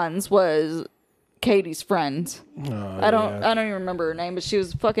my cons was Katie's friend. Oh, I don't even remember her name, but she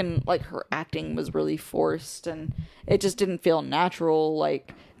was fucking like her acting was really forced and it just didn't feel natural.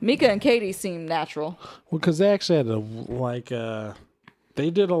 Like Mika and Katie seemed natural. Well, because they actually had they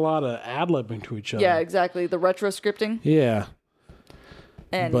did a lot of ad libbing to each other. Yeah, exactly. The retro scripting. Yeah.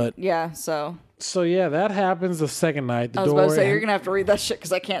 And But- yeah, so So yeah, that happens the second night. The I was door. about to say you're gonna have to read that shit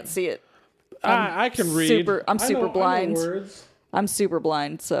because I can't see it. I can read. I'm I super know blind. words. I'm super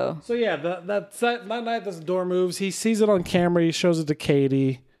blind, so So yeah, that night the door moves. He sees it on camera. He shows it to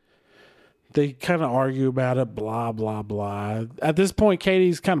Katie. They kind of argue about it. Blah blah blah. At this point,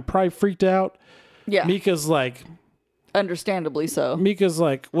 Katie's kind of probably freaked out. yeah, Mika's like, understandably so.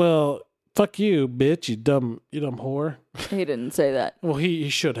 well, fuck you, bitch, you dumb whore. He didn't say that. Well, he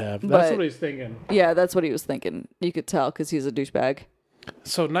should have. That's But- what he's thinking. Yeah, that's what he was thinking. You could tell because he's a douchebag.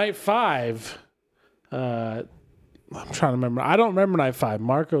 So night 5, I'm trying to remember. I don't remember night 5.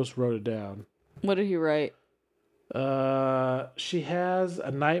 Marcos wrote it down. What did he write? She has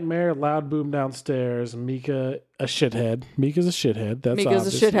a nightmare, loud boom downstairs. Mika a shithead. Mika's a shithead. That's Mika's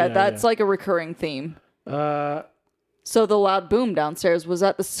obvious. a shithead. Yeah, That's like a recurring theme. yeah. So the loud boom downstairs, was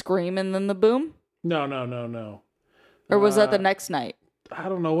that the scream and then the boom? No. Or was that the next night? I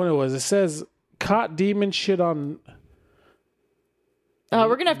don't know when it was. It says caught demon shit on.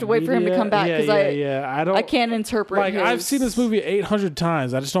 We're gonna have to wait for him to come back because I don't. I can't interpret. Like I've his- seen this movie 800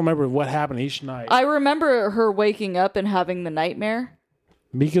 times. I just don't remember what happened each night. I remember her waking up and having the nightmare.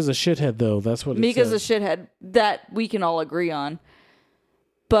 Mika's a shithead though. That's what it Mika's a says. shithead. That we can all agree on.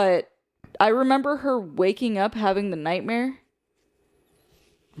 But I remember her waking up having the nightmare.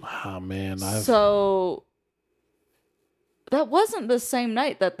 Oh man, So that wasn't the same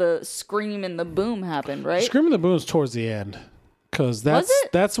night that the scream and the boom happened, right? Screaming the Boom's towards the end. Because it?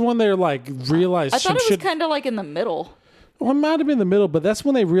 that's when they're like realize I some thought it was shit. kind of like in the middle. Well, it might have been in the middle, but that's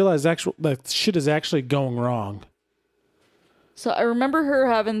when they realize that shit is actually going wrong. So I remember her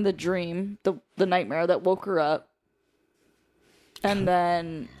having the dream, the nightmare that woke her up. And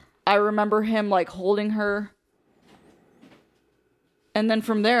then I remember him like holding her. And then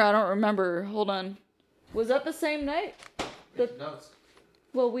from there, I don't remember. Hold on. Was that the same night?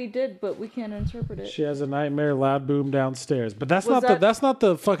 Well, we did, but we can't interpret it. She has a nightmare, loud boom downstairs. But that's Was not that that's not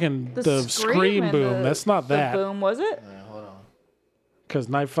the fucking the scream and boom. That's not the that. boom, was it? Hold on. Because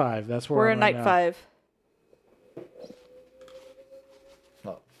night 5, that's where We're I'm in right night now. 5.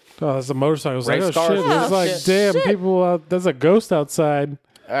 Oh, that's a motorcycle. It's like, Ray oh Scars. shit! Oh, There's like, shit. damn Shit. people. There's a ghost outside.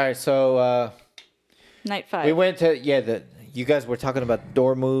 All right, so Night 5. we went to you guys were talking about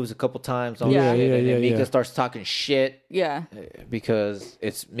door moves a couple times on Yeah. the shit, and then Yeah. Mika starts talking shit Yeah. because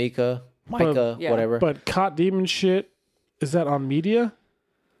it's Mika, But- Micah, Yeah. whatever. But caught demon shit. Is that on media?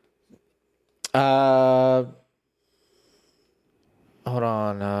 Hold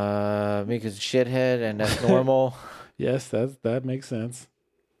on. Mika's a shithead, and that's normal. Yes, that makes sense.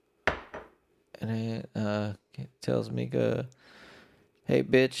 And then tells Mika, "Hey,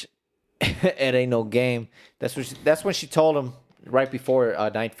 bitch, it ain't no game." That's when she told him right before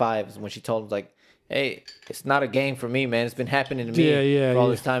night 5 is when she told him like, "Hey, it's not a game for me, man. It's been happening to me Yeah, for all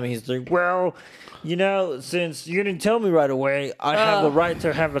yeah. this time." And he's like, "Well, since you didn't tell me right away, I have the right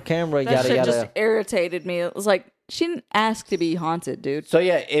to have a camera." That Yada shit yada. just irritated me. It was like, didn't ask to be haunted, dude. So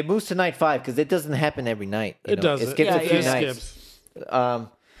yeah, it moves to night 5 because it doesn't happen every night. you It know? does. It skips Yeah, a few yeah. nights.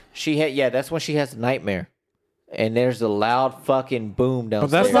 That's when she has a nightmare, and there's a loud fucking boom But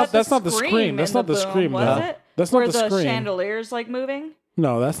downstairs. that's not the scream. That's in not the boom, scream. was No. it? That's Where not the scream. chandelier's like moving.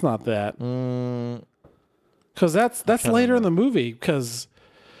 No, that's not that. Mm, Because that's later in the movie. Because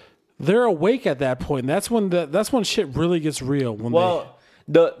they're awake at that point. That's when shit really gets real. When well,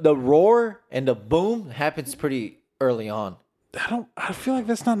 the roar and the boom happens pretty early on. I feel like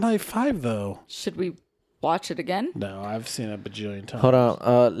that's not night 5 though. Should we watch it again? No, I've seen it a bajillion times. Hold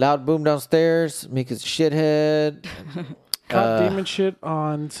on, loud boom downstairs. Mika's shithead Caught demon shit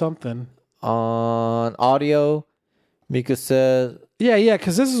on something. on audio. Mika says, Yeah,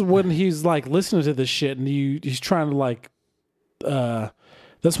 because this is when he's like listening to this shit, and he's trying to like.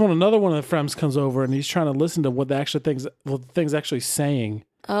 That's when another one of the friends comes over, and he's trying to listen to what the thing's actually saying.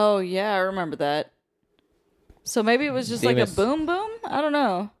 Oh yeah, I remember that. So maybe it was just like Demons. a boom boom. I don't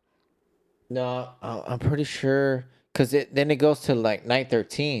know. "No, I'm pretty sure." Because then it goes to like night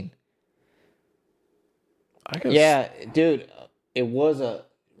 13. I guess. Yeah, dude, it was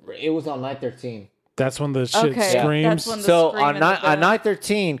on night 13. That's when the shit Okay, screams. that's when the So scream on and the night on boom. night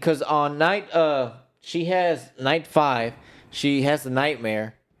 13, because on night she has night 5, she has the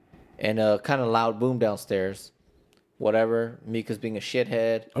nightmare and a kind of loud boom downstairs. Whatever. Mika's being a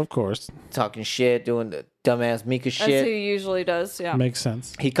shithead, Of course, talking shit, doing the dumbass Mika As shit. he usually does. Yeah. makes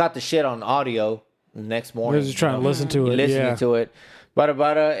sense. He caught the shit on audio the next morning. He's just trying to listen to it. listening Yeah. to it.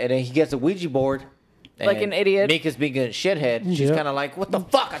 Bada, and then he gets a Ouija board. Like and an idiot. Mika's being a shithead. She's Yep. kind of like, "What the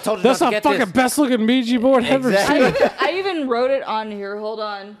fuck? I told you That's not the to get fucking this." best looking Ouija board ever Exactly. seen. I even wrote it on here. Hold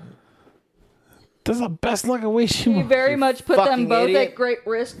on. That's the best looking Ouija He board. very much put them fucking both idiot. at great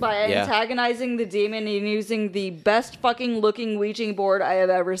risk by Yeah. antagonizing the demon and using the best fucking looking Ouija board I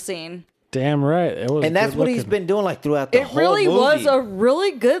have ever seen. Damn right. It was And that's good what he's looking. been doing like throughout the It whole really movie. was a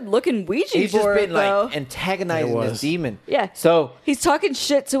really good looking Ouija He's just board, been though. like antagonizing It this was. demon. Yeah. So He's talking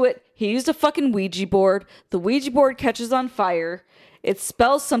shit to it. He used a fucking Ouija board. The Ouija board catches on fire. It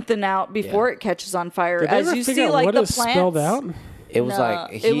spells something out before Yeah. it catches on fire. Did they As ever you figure see, out like what the is plants. spelled out? it was No,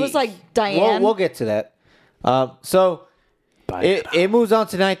 like it was like Diane. We'll get to that. So it moves on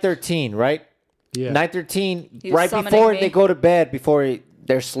to night 13, right? Yeah. Night 13, He was right summoning before me. they go to bed, before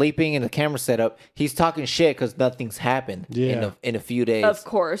they're sleeping and the camera's set up, he's talking shit because nothing's happened Yeah. in a few days, Of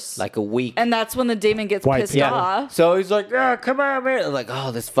course. like a week. And that's when the demon gets White pissed people. off. So he's like, "Yeah, come on, man!" I'm like,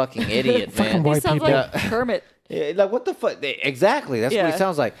 "Oh, this fucking idiot, man!" Fucking He white sounds people. like Kermit. Yeah, like what the fuck? Exactly. That's what Yeah. he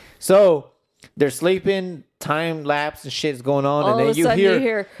sounds like. So they're sleeping, time lapse and shit's going on, All and of then a sudden you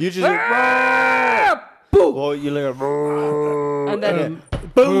hear, you just hear, boom. Or you hear, And then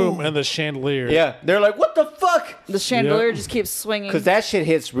Boom. And the chandelier. yeah. They're like, "What the fuck?" the chandelier just keeps swinging. Because that shit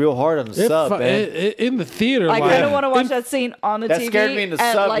hits real hard on the It sub, fu- man. it- in the theater. I like, kind of want to watch that scene on the That TV. scared me in the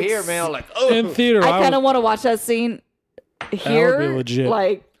at, sub like, here, man. I'm like, "Oh, in theater. I kind was- of want to watch that scene here. be legit.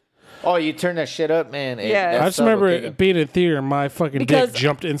 Like, oh, you turn that shit up, man." Yeah. that I just sub will remember kick it in. being in theater and my fucking Because dick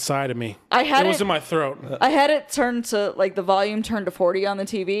jumped inside of me. I had It was it- in my throat. I had it turned to, like, the volume turned to 40 on the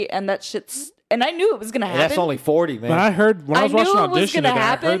TV, and that shit's. And I knew it was going to And happen. that's only 40, man. I heard when I I was knew watching it was audition gonna again, I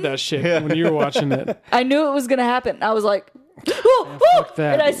happen. heard that shit when you were watching it. I knew it was going to happen. I was like, "Whoa, whoa,"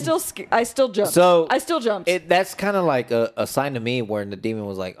 that. and I still jumped. So I still jumped. That's kind of like a sign to me where the demon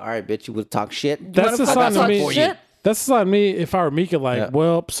was like, "All right, bitch, you would talk shit." That's the wanna sign to talk me. shit? That's the sign to me if I were Mika, like, Yeah.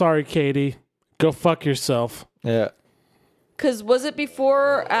 well, sorry, Katie. Go fuck yourself. Yeah. Because was it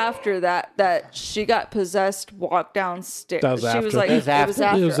before or after that she got possessed, walked downstairs? That was she after. was like, It was after. It was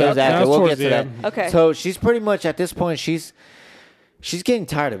It was after. after. That was We'll towards get to the that. end. Okay. So she's pretty much at this point. She's getting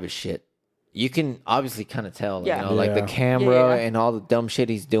tired of his shit. You can obviously kind of tell. Yeah. You know, like the Yeah. camera Yeah. and all the dumb shit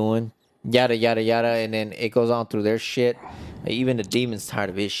he's doing. Yada yada yada, and then it goes on through their shit. Even the demon's tired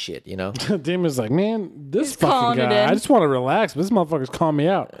of his shit. You know. Demon's like, man, this He's calling fucking it guy. in. I just want to relax, but this motherfucker's calling me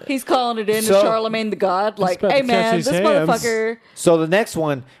out. He's calling it in So- to Charlemagne the God. Like, about to hey catch man, these this hands. motherfucker. So the next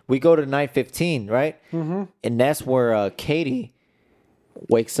one, we go to night 15, right? Mm-hmm. And that's where Katie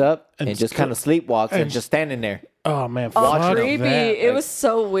wakes up and And just kind of sleepwalks and just standing there. Oh man, Oh, fuck creepy. that. It was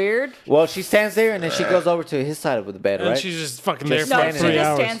so weird. Well, she stands there and then she goes over to his side of the bed, And right? she's just fucking Just there No, for she standing like 3 just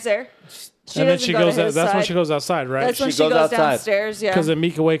hours. stands there. She And then doesn't she go goes. to his That's when side. she goes outside, right? That's when She she goes goes outside. downstairs. Yeah. Because then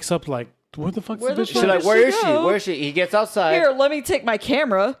Mika wakes up like, where the fuck's Where the the bitch? She's fuck at? like, does where she is she? go? Where is she? He gets outside. Here, let me take my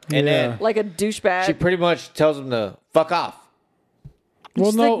camera. And Yeah. then Like a douchebag. she pretty much tells him to fuck off. Well,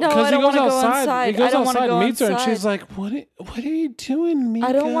 She's no, like, no, because I he don't goes wanna go outside. inside. He I goes don't wanna outside go and meets her, and inside. she's like, "What are you doing, Mika?"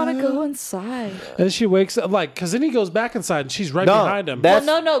 I don't want to go inside. And she wakes up, like, because then he goes back inside, and she's right No, behind him. that-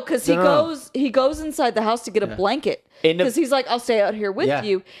 Well, no, because he goes inside the house to get a blanket In the- because he's like, I'll stay out here with Yeah.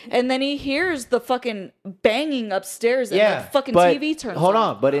 you, and then he hears the fucking banging upstairs, and Yeah, the fucking but TV turns hold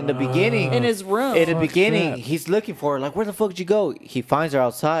on. on. But in the beginning, In his room. in the Fuck beginning, that. he's looking for her. Like, where the fuck did you go? He finds her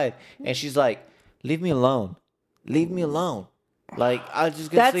outside, and she's like, "Leave me alone. Leave me alone. Like, I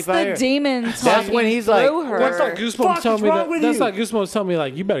just gonna That's sleep out the here." demon talking when he's like, through her. That's like Fuck Goosebumps is telling me wrong that. with That's you? like Goosebumps telling me,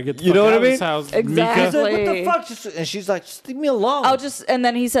 like, you better get the You fuck know what out I of this mean? house, Exactly. He's Mika. like, "What the fuck?" And she's like, "Just leave me alone." I'll just, and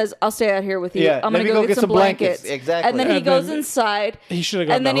then he says, I'll stay out here with you. Yeah, I'm let gonna me go get some blankets. Exactly. And then he And goes then inside. He should have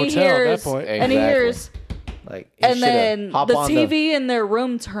gone And to then the he hotel at hears, that point. and he Exactly. hears, Like, he and shoulda then hop the on TV in their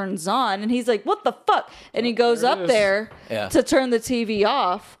room turns on, and he's like, "What the fuck?" And he goes there it up is. there Yeah. to turn the TV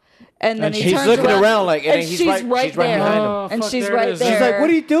off, and then And he she's turns looking around like- and and then he's she's right- right she's right there, behind him. Oh, and fuck, she's there it right is. there. She's like, "What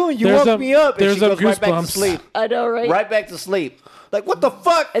are you doing? You There's woke a- me up." And there's she a goes right back to Goosebumps. sleep. I know, right? Right back to sleep. Like, what the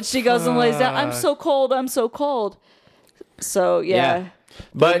fuck? And she goes and lays down. I'm so cold. I'm so cold. So yeah,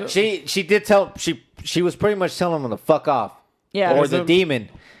 But she did tell she was pretty much telling him to fuck off. yeah. Or There's the a- demon.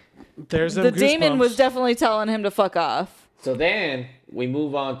 There's them The demon Goosebumps. was definitely telling him to fuck off. So then we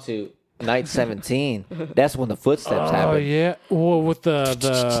move on to night 17. That's when the footsteps Oh happen. yeah. Well, with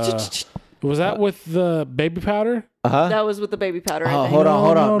the was that with the baby powder? Uh-huh. That was with the baby powder. I Oh, think. hold on,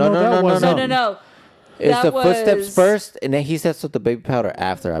 hold on. No, No, that no, no, no, wasn't. No, no, no. It's That the footsteps was- first, and then he sets up the baby powder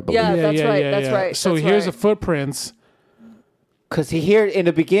after, I believe. Yeah, that's right. That's right. So that's here's right. the footprints. Because he heard in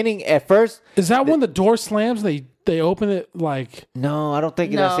the beginning at first. Is that when the door slams? They open it like No, I don't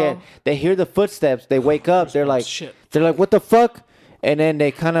think that's No. it. They hear the footsteps. They wake up. They're like, shit. they're like, what the fuck? And then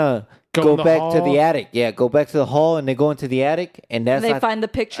they kind of Go go in the back to hall. the attic. Yeah, go back to the hall, and they go into the attic, and that's They not- find the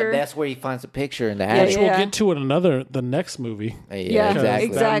picture. That's where he finds the picture in the Yeah, attic. which yeah. we'll get to in the next movie. Yeah, exactly.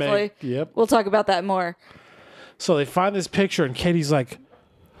 exactly. Yep. We'll talk about that more. So they find this picture, and Katie's like,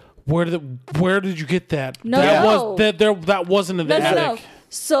 where did you get that? No, that no. that wasn't in the No, attic. no, no.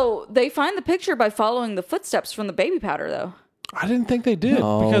 So they find the picture by following the footsteps from the baby powder, though. I didn't think they did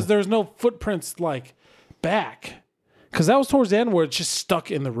No. because there's no footprints like back. Because that was towards the end where it's just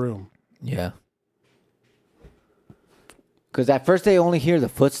stuck in the room. Yeah. Because at first they only hear the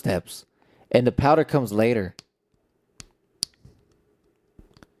footsteps, and the powder comes later.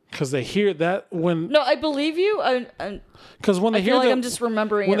 Because they hear that when No, I believe you. because when they I hear feel like the, I'm just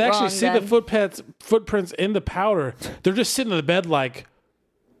remembering when it they actually wrong see then. the footprints in the powder, they're just sitting in the bed like,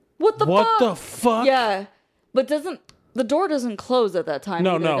 What the what fuck? the fuck? Yeah, but the door doesn't close at that time?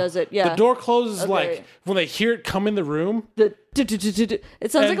 No, either, no. does it? Yeah, The door closes Okay. like when they hear it come in the room. It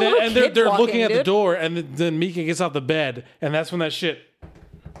sounds like a little And kid they're walking, looking at the dude. door, and then Mika gets out the bed, and that's when that shit.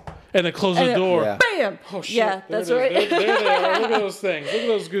 And it closes And the it- door. Yeah. Bam! Oh, shit. Yeah, There that's it is. right. There they are. Look at those things. Look at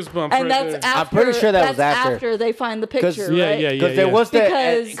those goosebumps And right that's there. after. pretty sure that was that's after. they find the picture, yeah, right? yeah, yeah. Because there was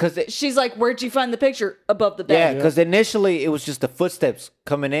that. Because she's like, "Where'd you find the picture?" Above the Yeah, bed. because initially it was just the footsteps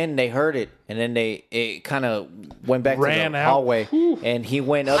coming in. They heard it, and then it kind of went back Ran to the out. hallway, and he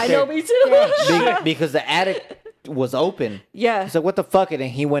went up I there know, me too. because the attic was open. Yeah. He's like, "What the fuck?" And then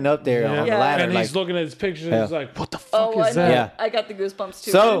he went up there on the Yeah. ladder. And like, he's looking at his pictures, and Yeah. he's like, "What the fuck Oh, I is know. that?" Yeah. I got the goosebumps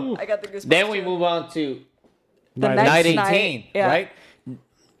too. So, I got the goosebumps. then we too. move on to The Night next night 18, night, yeah. right?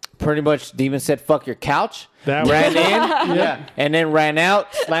 Pretty much, Demon said, "Fuck your couch." That was- ran in, yeah, and then ran out,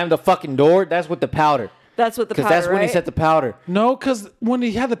 slammed the fucking door. That's with the powder, That's what the because powder. that's when he right? set the powder. No, because when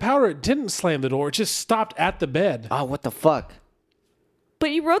he had the powder, it didn't slam the door. It just stopped at the bed. Oh, what the fuck?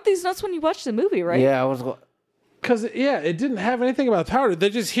 But you wrote these notes when you watched the movie, right? Yeah, I was. Because, yeah, it didn't have anything about the powder. They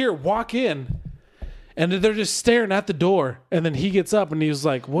just hear it walk in, and they're just staring at the door. And then he gets up, and he was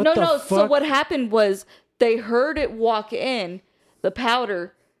like, what No, the no. fuck? So what happened was they heard it walk in, the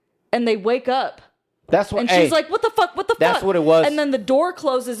powder, and they wake up. That's what. And hey, she's like, "What the fuck? What the fuck?" That's what it was. And then the door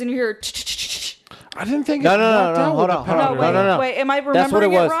closes, and you hear. I didn't think No, it no, no, walked no, out hold with the on, hold on. powder. No, wait, no. wait. Am I That's what it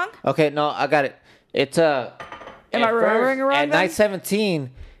remembering was. wrong? Okay, no, I got it. It's Am I remembering it wrong At then? night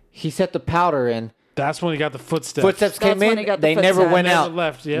 17, he set the powder in. That's when he got the footsteps. Footsteps That's came when in. he got the They never footsteps. went Never out.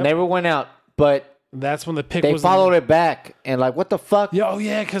 left, yep. Never went out. But That's when the pick they was followed it back and like, what the fuck? Yeah, oh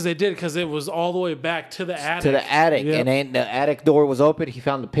yeah, because they did, because it was all the way back to the attic. To the attic, Yep. and then the attic door was open. He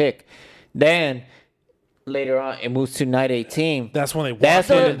found the pick. Then later on, it moves to night 18. That's when they walked That's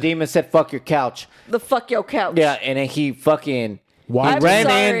when in. the demon said, "Fuck your couch." The fuck your couch. Yeah, and then he fucking Why- he I'm ran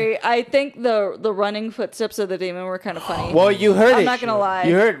in. sorry. I think the running footsteps of the demon were kind of funny. Well, you heard it. I'm not gonna lie.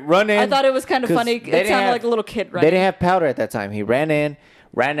 You heard run in. I thought it was kind of 'cause funny. they It didn't sounded have- like a little kid They running. didn't have powder at that time. He ran in,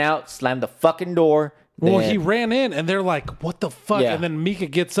 ran out, slammed the fucking door. Well, then- he ran in, and they're like, "What the fuck?" Yeah. And then Mika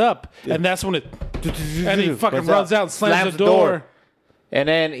gets up, and that's when it, and he fucking Goes runs out, out and slams the door. And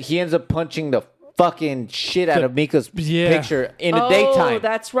then he ends up punching the fucking shit out of Mika's Yeah. picture in the daytime. Oh,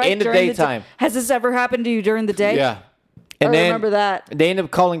 that's right. In the during daytime. Has this ever happened to you during the day? Yeah. And I then remember that. They end up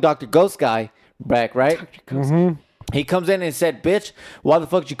calling Dr. Ghost Guy back, right? He comes in and said, "Bitch, why the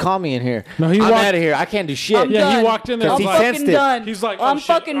fuck did you call me in here? No, he I'm walked- out of here. I can't do shit." I'm Yeah, he done. walked in there I'm and he was like, sensed fucking it. done. He's like, I'm shit.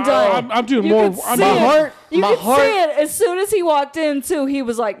 fucking Oh, done. I'm doing You more. could I'm see my it. heart- You my could heart- see it as soon as he walked in too. He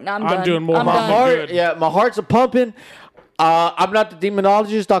was like, "Nah, I'm done. doing more I'm harm My done. than heart, good. yeah, my heart's a pumping. I'm not the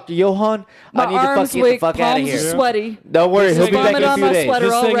demonologist, Dr. Johan. My I need to arms fucking get the weak, fuck out of palms here. are sweaty. Don't worry, he'll be back vomit in a on few my days. sweater.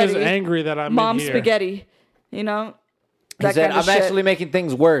 This thing is already. angry that I'm Mom in here. spaghetti." You know, He that said, kind of "I'm shit. actually making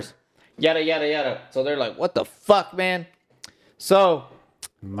things worse." Yada yada yada. So they're like, "What the fuck, man?" So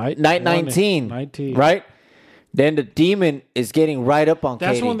Night 19, 19. right? Then the demon is getting right up on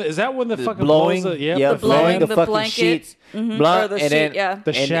That's Katie. when. Is that when the fucking blowing, blows the, yep, yeah, the blowing fan? the, the fucking blanket. sheets, Or blunt, the and sheet, then yeah.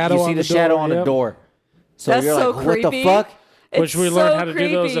 The and shadow you on see the the shadow door, on the yep. door. So That's you're so like, "What the creepy. fuck?" Which we It's learned so how to do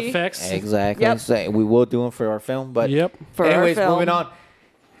those creepy. effects. Exactly. Yep. So we will do them for our film, but Yep. For our anyways, film. moving on.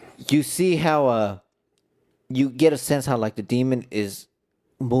 You see how you get a sense how like the demon is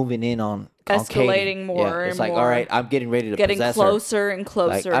moving in on Escalating Katie. more Yeah, it's and like, more. all right, I'm getting ready to Getting possess closer and her.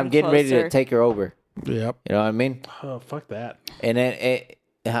 closer. Like I'm and getting ready to closer. take her over. Yep. You know what I mean? Oh, fuck that. And then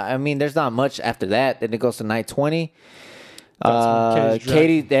I mean, there's not much after that. Then it goes to night 20. That's when Katie's dragged.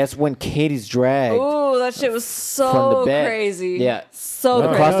 Katie. That's when Katie's dragged Ooh, that shit was from so the bed. crazy. Yeah. So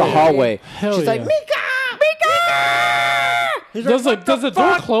crazy. across the hell yeah. hallway. Hell She's like, yeah. Mika. Does the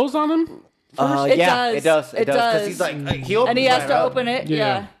door close on him? It Yeah, does. it does. It Because does. he's like, he opens And he has right to up, open it. Yeah.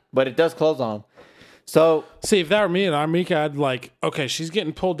 Yeah. but it does close on him. So See, if that were me and Armika, I'd like, okay, she's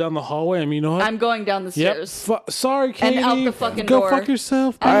getting pulled down the hallway. I mean, you know what? I'm going down the Yep. stairs. Sorry, Katie. And out the fucking Go door. fuck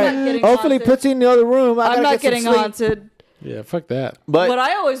yourself. I'm bye. not getting hopefully haunted. puts you in the other room. I I'm gotta not get some getting sleep. haunted. Yeah, fuck that. But What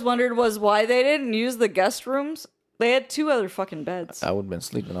I always wondered was why they didn't use the guest rooms. They had 2 other fucking beds. I would have been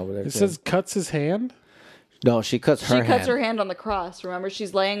sleeping over there. It too. says cuts his hand. no, she cuts her She hand. cuts her hand on the cross. Remember,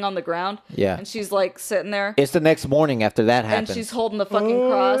 she's laying on the ground. Yeah. And she's like sitting there. It's the next morning after that And happens. she's holding the fucking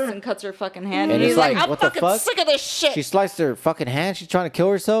cross and cuts her fucking hand. And And it's he's like, like, I'm what the fucking fuck? sick of this shit. She sliced her fucking hand. She's trying to kill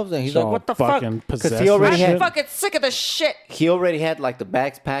herself, and he's like, all "What the fuck?" fucking Because possessed he already and I'm had, shit. fucking sick of this shit. he already had like the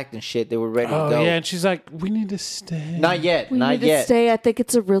bags packed and shit. They were ready Oh to go. yeah, and she's like, we need to stay. Not yet. We not need yet. to stay. I think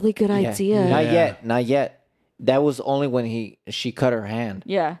it's a really good Yeah. idea. Not Yeah. yet. Not yet. That was only when she cut her hand.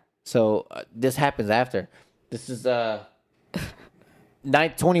 Yeah. So this happens after. This is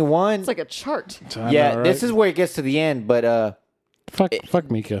night 21. It's like a chart. I yeah, know, right? this is where it gets to the end, but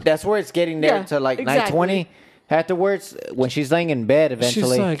fuck Mika. that's where it's getting there Yeah, to like night exactly. 20. Afterwards, when she's laying in bed,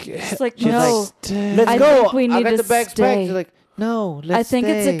 eventually, She's like, It's like, She's no. like, stay. let's I go. think we I need got to the bags packed. stay. She's like, no, let's I think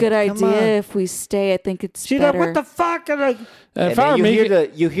it's a stay. good Come on. idea if we stay. I think it's She's better. like, what the fuck? I'm like, and if I were then Mika,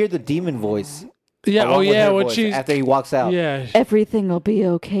 you hear the demon voice. yeah, along oh with yeah, her when voice she's after he walks out. yeah. Everything will be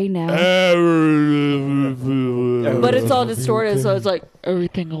okay now. But it's all distorted, so it's like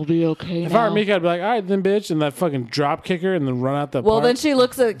everything will be okay If now. I were Mika, I'd be like, all right, then, bitch, and that fucking drop kicker, and then run out the. Well, park. then she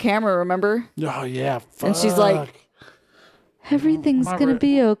looks at the camera, remember? Oh yeah, fuck. And she's like, everything's My gonna re-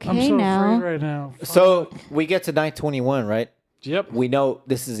 be I'm okay so now. afraid right now. So we get to night 21, right? Yep. We know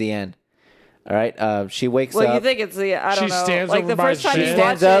this is the end. All right. She wakes Well, up. you think it's the I don't She know. stands Like over the by first time his you bed.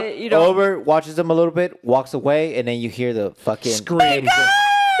 watch stands up, it, you don't. over, watches him a little bit, walks away, and then you hear the fucking Scream.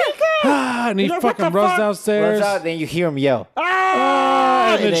 And he fucking runs downstairs. runs out, then you hear him yell.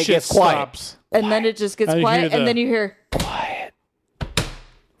 and then and it shit gets quiet. stops. And then it just gets And you quiet, hear and the- then you hear. Quiet.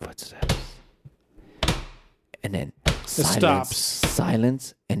 Footsteps. And then silence, stops.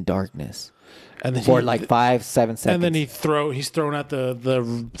 silence and darkness And then for he, like 5-7 seconds. and then he's thrown at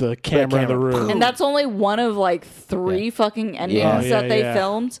the camera in the room. And that's only one of like 3 fucking endings Yeah. Oh, yeah, that they yeah.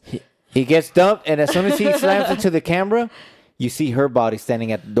 filmed. he gets dumped, and as soon as he slams into the camera, you see her body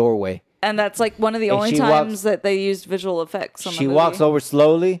standing at the doorway. And that's like one of the And only she times walks- that they used visual effects. On She the movie. walks over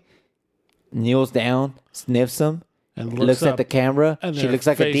slowly, kneels down, sniffs him, And looks up. at the camera. and She their looks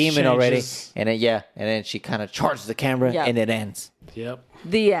like a face demon already, changes. and then she kind of charges the camera, Yeah. and it ends. Yep.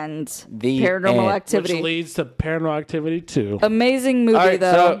 The end. The Paranormal end. Activity. Which leads to Paranormal Activity 2. Amazing movie All right,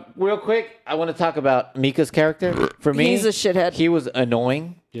 though. so real quick, I want to talk about Mika's character. For me, He's a shithead. He was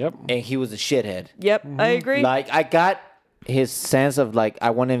annoying, Yep. and he was a shithead. Yep, I agree. Like I got his sense of like, I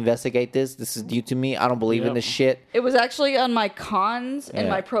want to investigate this. This is due to me. I don't believe in Yep. this shit. It was actually on my cons and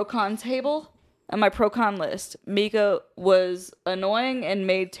Yeah. my pro con table and my pro con list. Mika was annoying and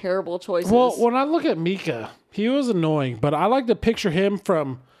made terrible choices. Well, when I look at Mika, he was annoying, but I like to picture him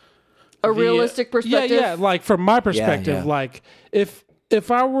from a realistic perspective. Yeah, like from my perspective, yeah. like if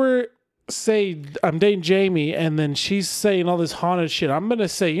I were say I'm dating Jamie and then she's saying all this haunted shit, I'm gonna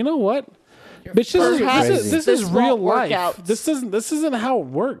say, you know what? Bitch, this is This real won't work life. out. This isn't how it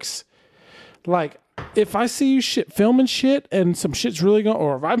works. Like, if I see you filming shit and some shit's really going,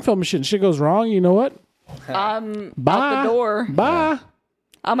 or if I'm filming shit and shit goes wrong, you know what? I'm Bye. out the door. Bye.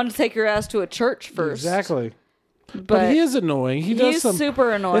 I'm gonna take your ass to a church first. Exactly. But But he is annoying. He does he's some.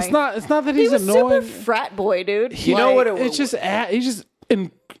 super annoying. It's not that he he's was annoying. super frat boy, dude. You know what It's just he's just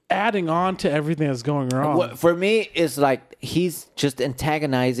adding on to everything that's going wrong. What, for me, it's like he's just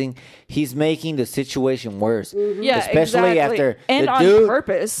antagonizing. He's making the situation worse. Yeah, especially exactly. after And the on dude,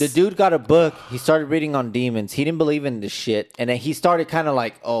 purpose. The dude got a book. He started reading on demons. He didn't believe in this shit, and then he started kind of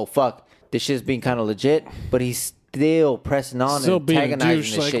like, "Oh fuck, this shit's being kind of legit." But he's still pressing on Still and being a antagonizing douche,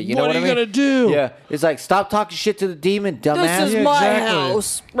 this like, shit. You what know are what I you mean? gonna do? Yeah, it's like stop talking shit to the demon, dumbass. This is Yeah, my exactly.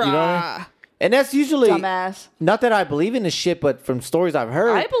 house. You know what I Rah. mean? And that's usually Dumbass. not that I believe in this shit, but from stories I've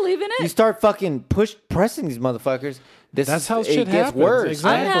heard, I believe in it. You start fucking pressing these motherfuckers. That's how it shit gets happens. worse.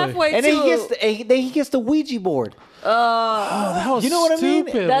 Exactly. I'm halfway And to. then he gets the Ouija board. Oh, that was You know what I mean?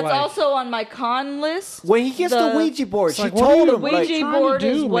 stupid. That's like, also on my con list. When he gets the Ouija board, she like, what are told you- him The like, Ouija trying to board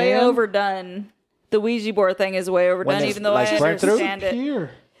is do, way man? overdone. The Ouija board thing is way overdone, it's, even though like, I burnt through? understand it. Here.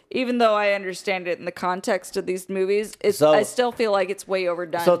 Even though I understand it in the context of these movies, So- I still feel like it's way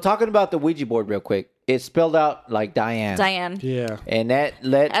overdone. So talking about the Ouija board real quick, it spelled out like Diane. Diane. Yeah. And that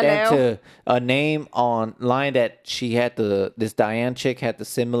led them Hello? to a name online that she had this Diane chick had the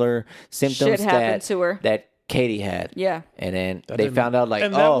similar symptoms Shit happened to her. that Katie had. Yeah. And then they didn't- found out like,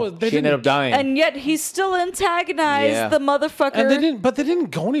 and that oh, was- they she ended didn't- up dying. And yet he still antagonized Yeah. the motherfucker. And they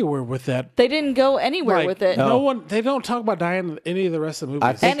didn't go anywhere with that. They didn't go anywhere Like, with it. No one. They don't talk about Diane in any of the rest of the movies.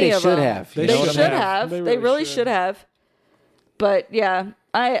 I think Any they of should them. have. They You They know what I should mean? have. They They really really should. should have. But yeah,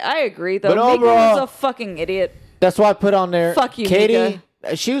 I agree though. But Mika overall- was a fucking idiot. That's why I put on there. Fuck you, Katie.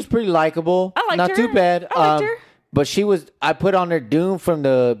 Mika. She was pretty likable. I liked Not her. too bad. I liked her. But she was. I put on there Doom from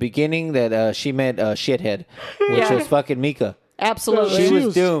the beginning that she met Shithead, which Yeah. was fucking Mika. Absolutely. She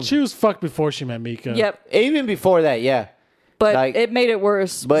was doomed. She was fucked before she met Mika. Yep. Even before that, yeah. But Like- it made it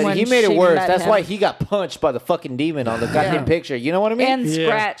worse. But when he made it she worse. met That's him. why he got punched by the fucking demon on the goddamn Yeah. picture. You know what I mean? and Yeah.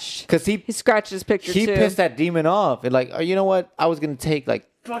 scratched. Because he scratched his picture he too. pissed that demon off. And like, oh, you know what? I was gonna take like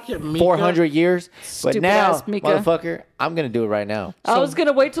Fucking Mika. 400 years, but Stupid now, ass Mika. motherfucker, I'm gonna do it right now. I was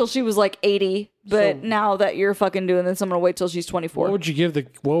gonna wait till she was like 80, but So- now that you're fucking doing this, I'm gonna wait till she's 24. What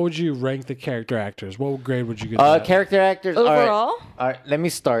would you rank the character actors? What grade would you give that? Character actors all right. Overall? All right, let me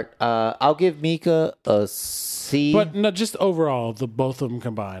start. I'll give Mika a C. But no, just overall, the both of them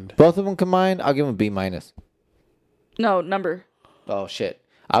combined. both of them combined, I'll give him a B minus. No number. Oh shit,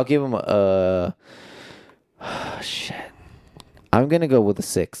 I'll give him a shit. I'm gonna go with a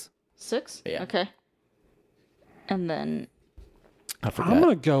 6. 6. Yeah. Okay. And then I forgot. I'm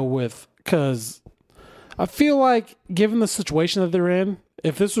gonna go with because I feel like, given the situation that they're in,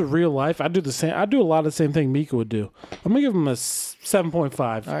 if this was real life, I'd do the same. I'd do a lot of the same thing Mika would do. I'm gonna give him a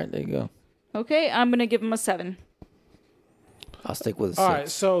 7.5. All right, there you go. okay, I'm gonna give him a 7. I'll stick with a 6. All right,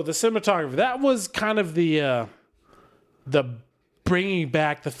 so the cinematography, that was kind of the bringing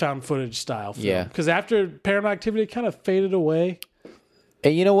back the found footage style film. Yeah. Because after Paranormal Activity, it kind of faded away.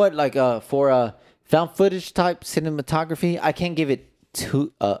 And you know what? Like for found footage type cinematography, I can't give it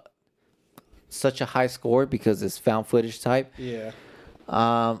such a high score because it's found footage type. Yeah.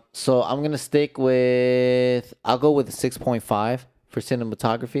 So I'm gonna stick with. I'll go with a 6.5 for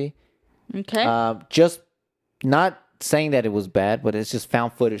cinematography. Okay. Just not saying that it was bad, but it's just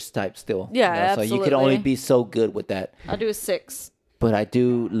found footage type still. Yeah, So you can only absolutely. be so good with that. I'll do a 6. But I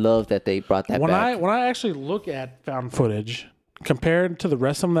do love that they brought that When back. I actually look at found footage compared to the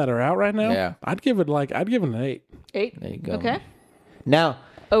rest of them that are out right now, Yeah. I'd give it an 8. 8. There you go. Okay. Now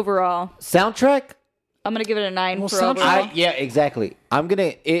Overall, soundtrack. I'm gonna give it a 9 Well, for soundtrack- overall. Yeah, exactly. I'm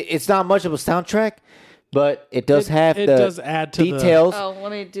gonna. It's not much of a soundtrack, but it does have it the does add to the- details. Oh,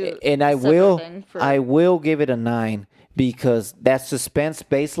 let me do. And I separate will. thing for- I will give it a 9 because that suspense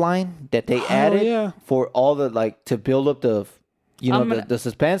baseline that they added yeah. for all the to build up the, I'm gonna- the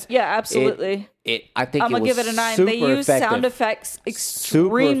suspense. Yeah, absolutely. I think I'm it gonna was give it a 9. super They use effective. sound effects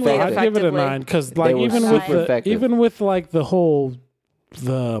extremely effective. I'd give it a effectively. 9 because They were even super with effective. the whole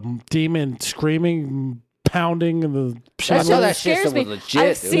demon screaming, pounding, and the I That saw shit that shit scares me. was legit,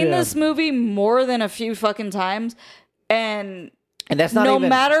 I've dude. seen Yeah. this movie more than a few fucking times, and And that's not no even.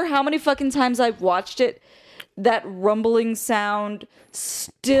 matter how many fucking times I've watched it, that rumbling sound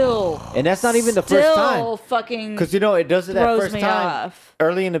still. And that's not even the first time. Fucking Because it does it that throws first me time off.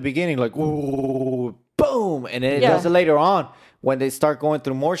 early in the beginning, like ooh, boom, and then it Yeah. does it later on when they start going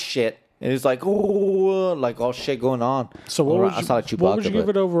through more shit, and it's like ooh, like all shit going on. So what would I you, saw Chewbacca, what would you give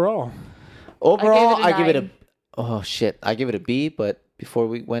but it overall? overall, I I give gave it it a. Oh shit, I give it a B, but before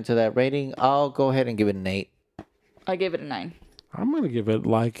we went to that rating, I'll go ahead and give it an 8. I gave it a 9. I'm gonna give it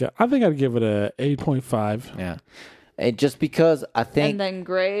I think I'd give it a 8.5. Yeah, and just because I think And then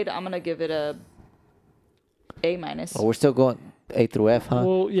grade, I'm gonna give it a A minus. we're still going A through F, huh?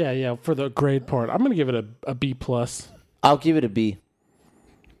 Well, yeah. For the grade part, I'm gonna give it a B plus. I'll give it a B.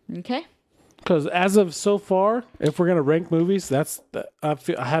 Okay. Because as of so far, if we're gonna rank movies, I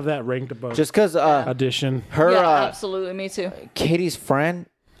have that ranked above Just because Audition. her Yeah, absolutely. Me too. Katie's friend,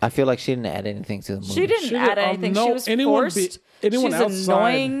 I feel like she didn't add anything to the movie. She didn't add anything. no, she was anyone forced. anyone She's outside,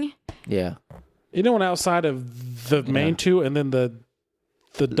 annoying. Yeah. Anyone outside of the main two, and then the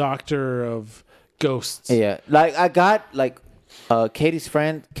doctor of ghosts. Yeah, like I got like Katie's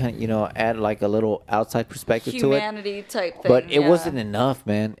friend can add like a little outside perspective to it, Humanity type thing. but it yeah. wasn't enough,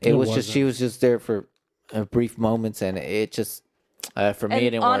 man. It was just wasn't. she was just there for brief moments, and it just for me it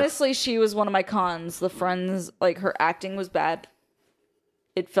And didn't honestly, she was one of my cons. The Friends, like her acting was bad.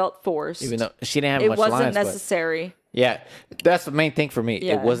 It felt forced. work. Even though she didn't have it much wasn't lines, but necessary. yeah, that's the main thing for me. It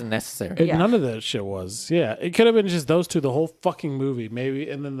Yeah. wasn't necessary. Yeah. None of that shit was. Yeah, it could have been just those two the whole fucking movie, maybe,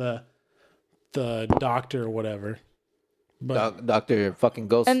 and then the doctor or whatever. But Doctor fucking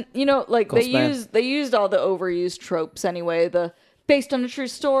Ghost. And like Ghost Man. they used all the overused tropes anyway. The based on a true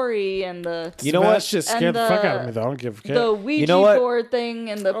story and the You know what? That shit scared the And fuck the- out of me. Though I don't give a the shit. Ouija what? board thing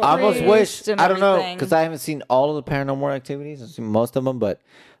and the I almost wish priest and I don't know everything. because I haven't seen all of the Paranormal Activities. I've seen most of them, but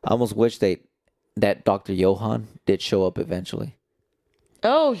I almost wish that Dr. Johann did show up eventually.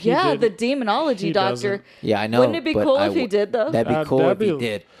 Oh yeah, did- the demonology he doctor. doesn't. Yeah, I know. Wouldn't it be but cool I if he w- did though? That'd be cool that'd if he be-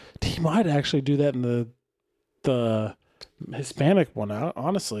 did. He might actually do that in the Hispanic one.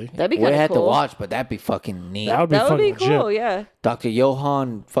 Honestly, That'd be We kind had of cool. to watch, but that'd be fucking neat. that would be That would fucking be cool. legit. Yeah. Dr.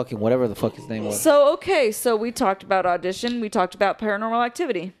 Johann, fucking whatever the fuck his name was. So okay, so we talked about Audition. We talked about Paranormal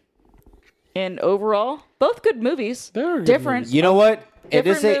Activity. And overall, both good movies. They are good different. movies. You know what?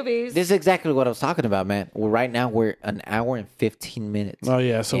 Different this movies. This is exactly what I was talking about, man. Well, right now we're an hour and 15 minutes. Oh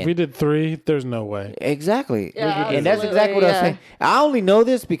yeah. So if And- we did 3, there's no way. Exactly. Yeah, and that's exactly what I was absolutely, saying. I only know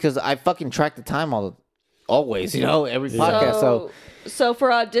this because I fucking track the time always, every podcast. So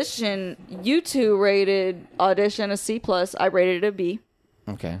for Audition, you two rated Audition a C+. I rated it a B.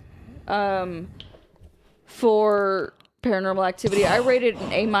 Okay. For Paranormal Activity, I rated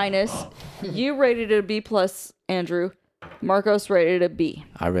an A minus. You rated it a B plus, Andrew. Marcos rated a B.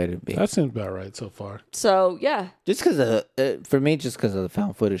 I read it B. That seems about right so far. So yeah, Just because of for me, just because of the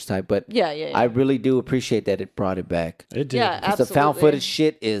found footage type. But yeah. I really do appreciate that it brought it back. It did. Yeah, 'Cause the found absolutely. footage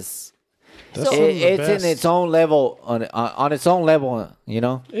shit is That's So- some of the it's best. in its own level on its own level.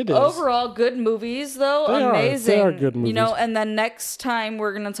 It is. Overall, good movies though, They are. amazing. They are good movies. And then next time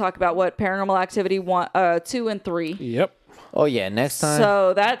we're gonna talk about what Paranormal Activity 1, 2, and 3. Yep. Oh yeah, next time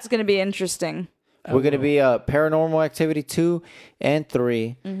So that's gonna be interesting. we're gonna be Paranormal Activity 2 and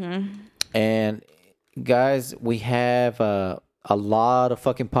 3. Mm-hmm. And guys, we have a lot of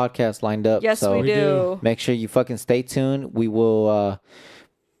fucking podcasts lined up. Yes, so we do. do. Make sure you fucking stay tuned. We will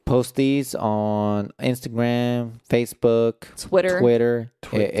post these on Instagram, Facebook, Twitter.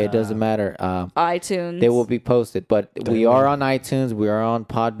 It doesn't matter. iTunes. They will be posted. But we will. are on iTunes. We are on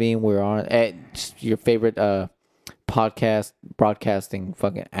Podbean. We're on just your favorite podcast broadcasting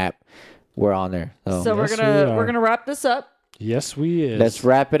fucking app. We're on there. So Yes, we're we are. gonna wrap this up. Yes, we is. let's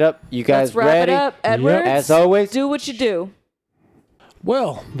wrap it up. You guys Let's wrap ready? it up, Edwards. As always. do what you do.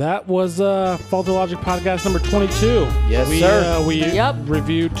 Well, that was Faulty Logic podcast number 22. Yes, sir. We Yep.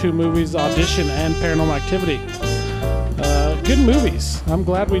 reviewed 2 movies, Audition and Paranormal Activity. Good movies. I'm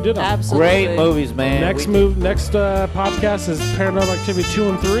glad we did them. Absolutely. Great movies, man. Next podcast is Paranormal Activity 2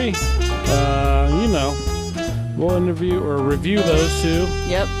 and 3. We'll interview or review those 2.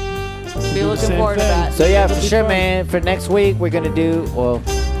 Yep. Be the looking same forward to thing. that. So yeah, It'll for be sure, fun. man. For next week, we're gonna do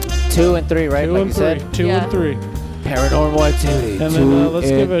 2 and 3, right? 2 like and you 3. said. 2 Yeah. and 3. Paranormal Activity. And 2 then let's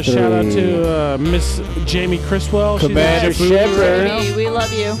give a and shout out 3. to Miss Jamie Criswell. She's Commander at Djibouti Shepherd. right now. Jamie, we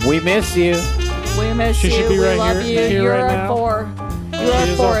love you. We miss you. We miss She you. should be we right love here- you. here You're right our now. 4. You're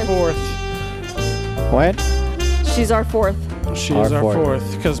She is our our 4th. 4th. What? She's our 4th. She Our is our 4th.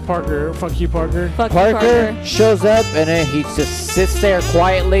 4th. Because Parker, fuck you, Parker. Fuck you, Parker shows up and then he just sits there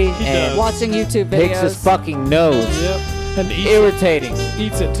quietly He and does. Watching YouTube picks his videos. fucking nose. Yep. And Irritating.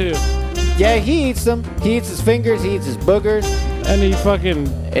 eats it too. Yeah, he eats them. He eats his fingers. He eats his boogers. And he fucking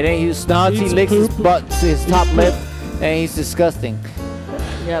And then he snots. He Eats licks his poop. butt, his top poop. lip, and he's disgusting.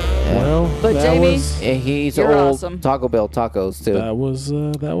 Yep. well. But that Jamie- was And he eats You're old awesome. Taco Bell tacos too. that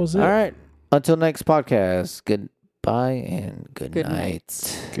was it. All right. Until next podcast. Goodbye and good Good night.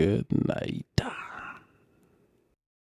 night. Good night.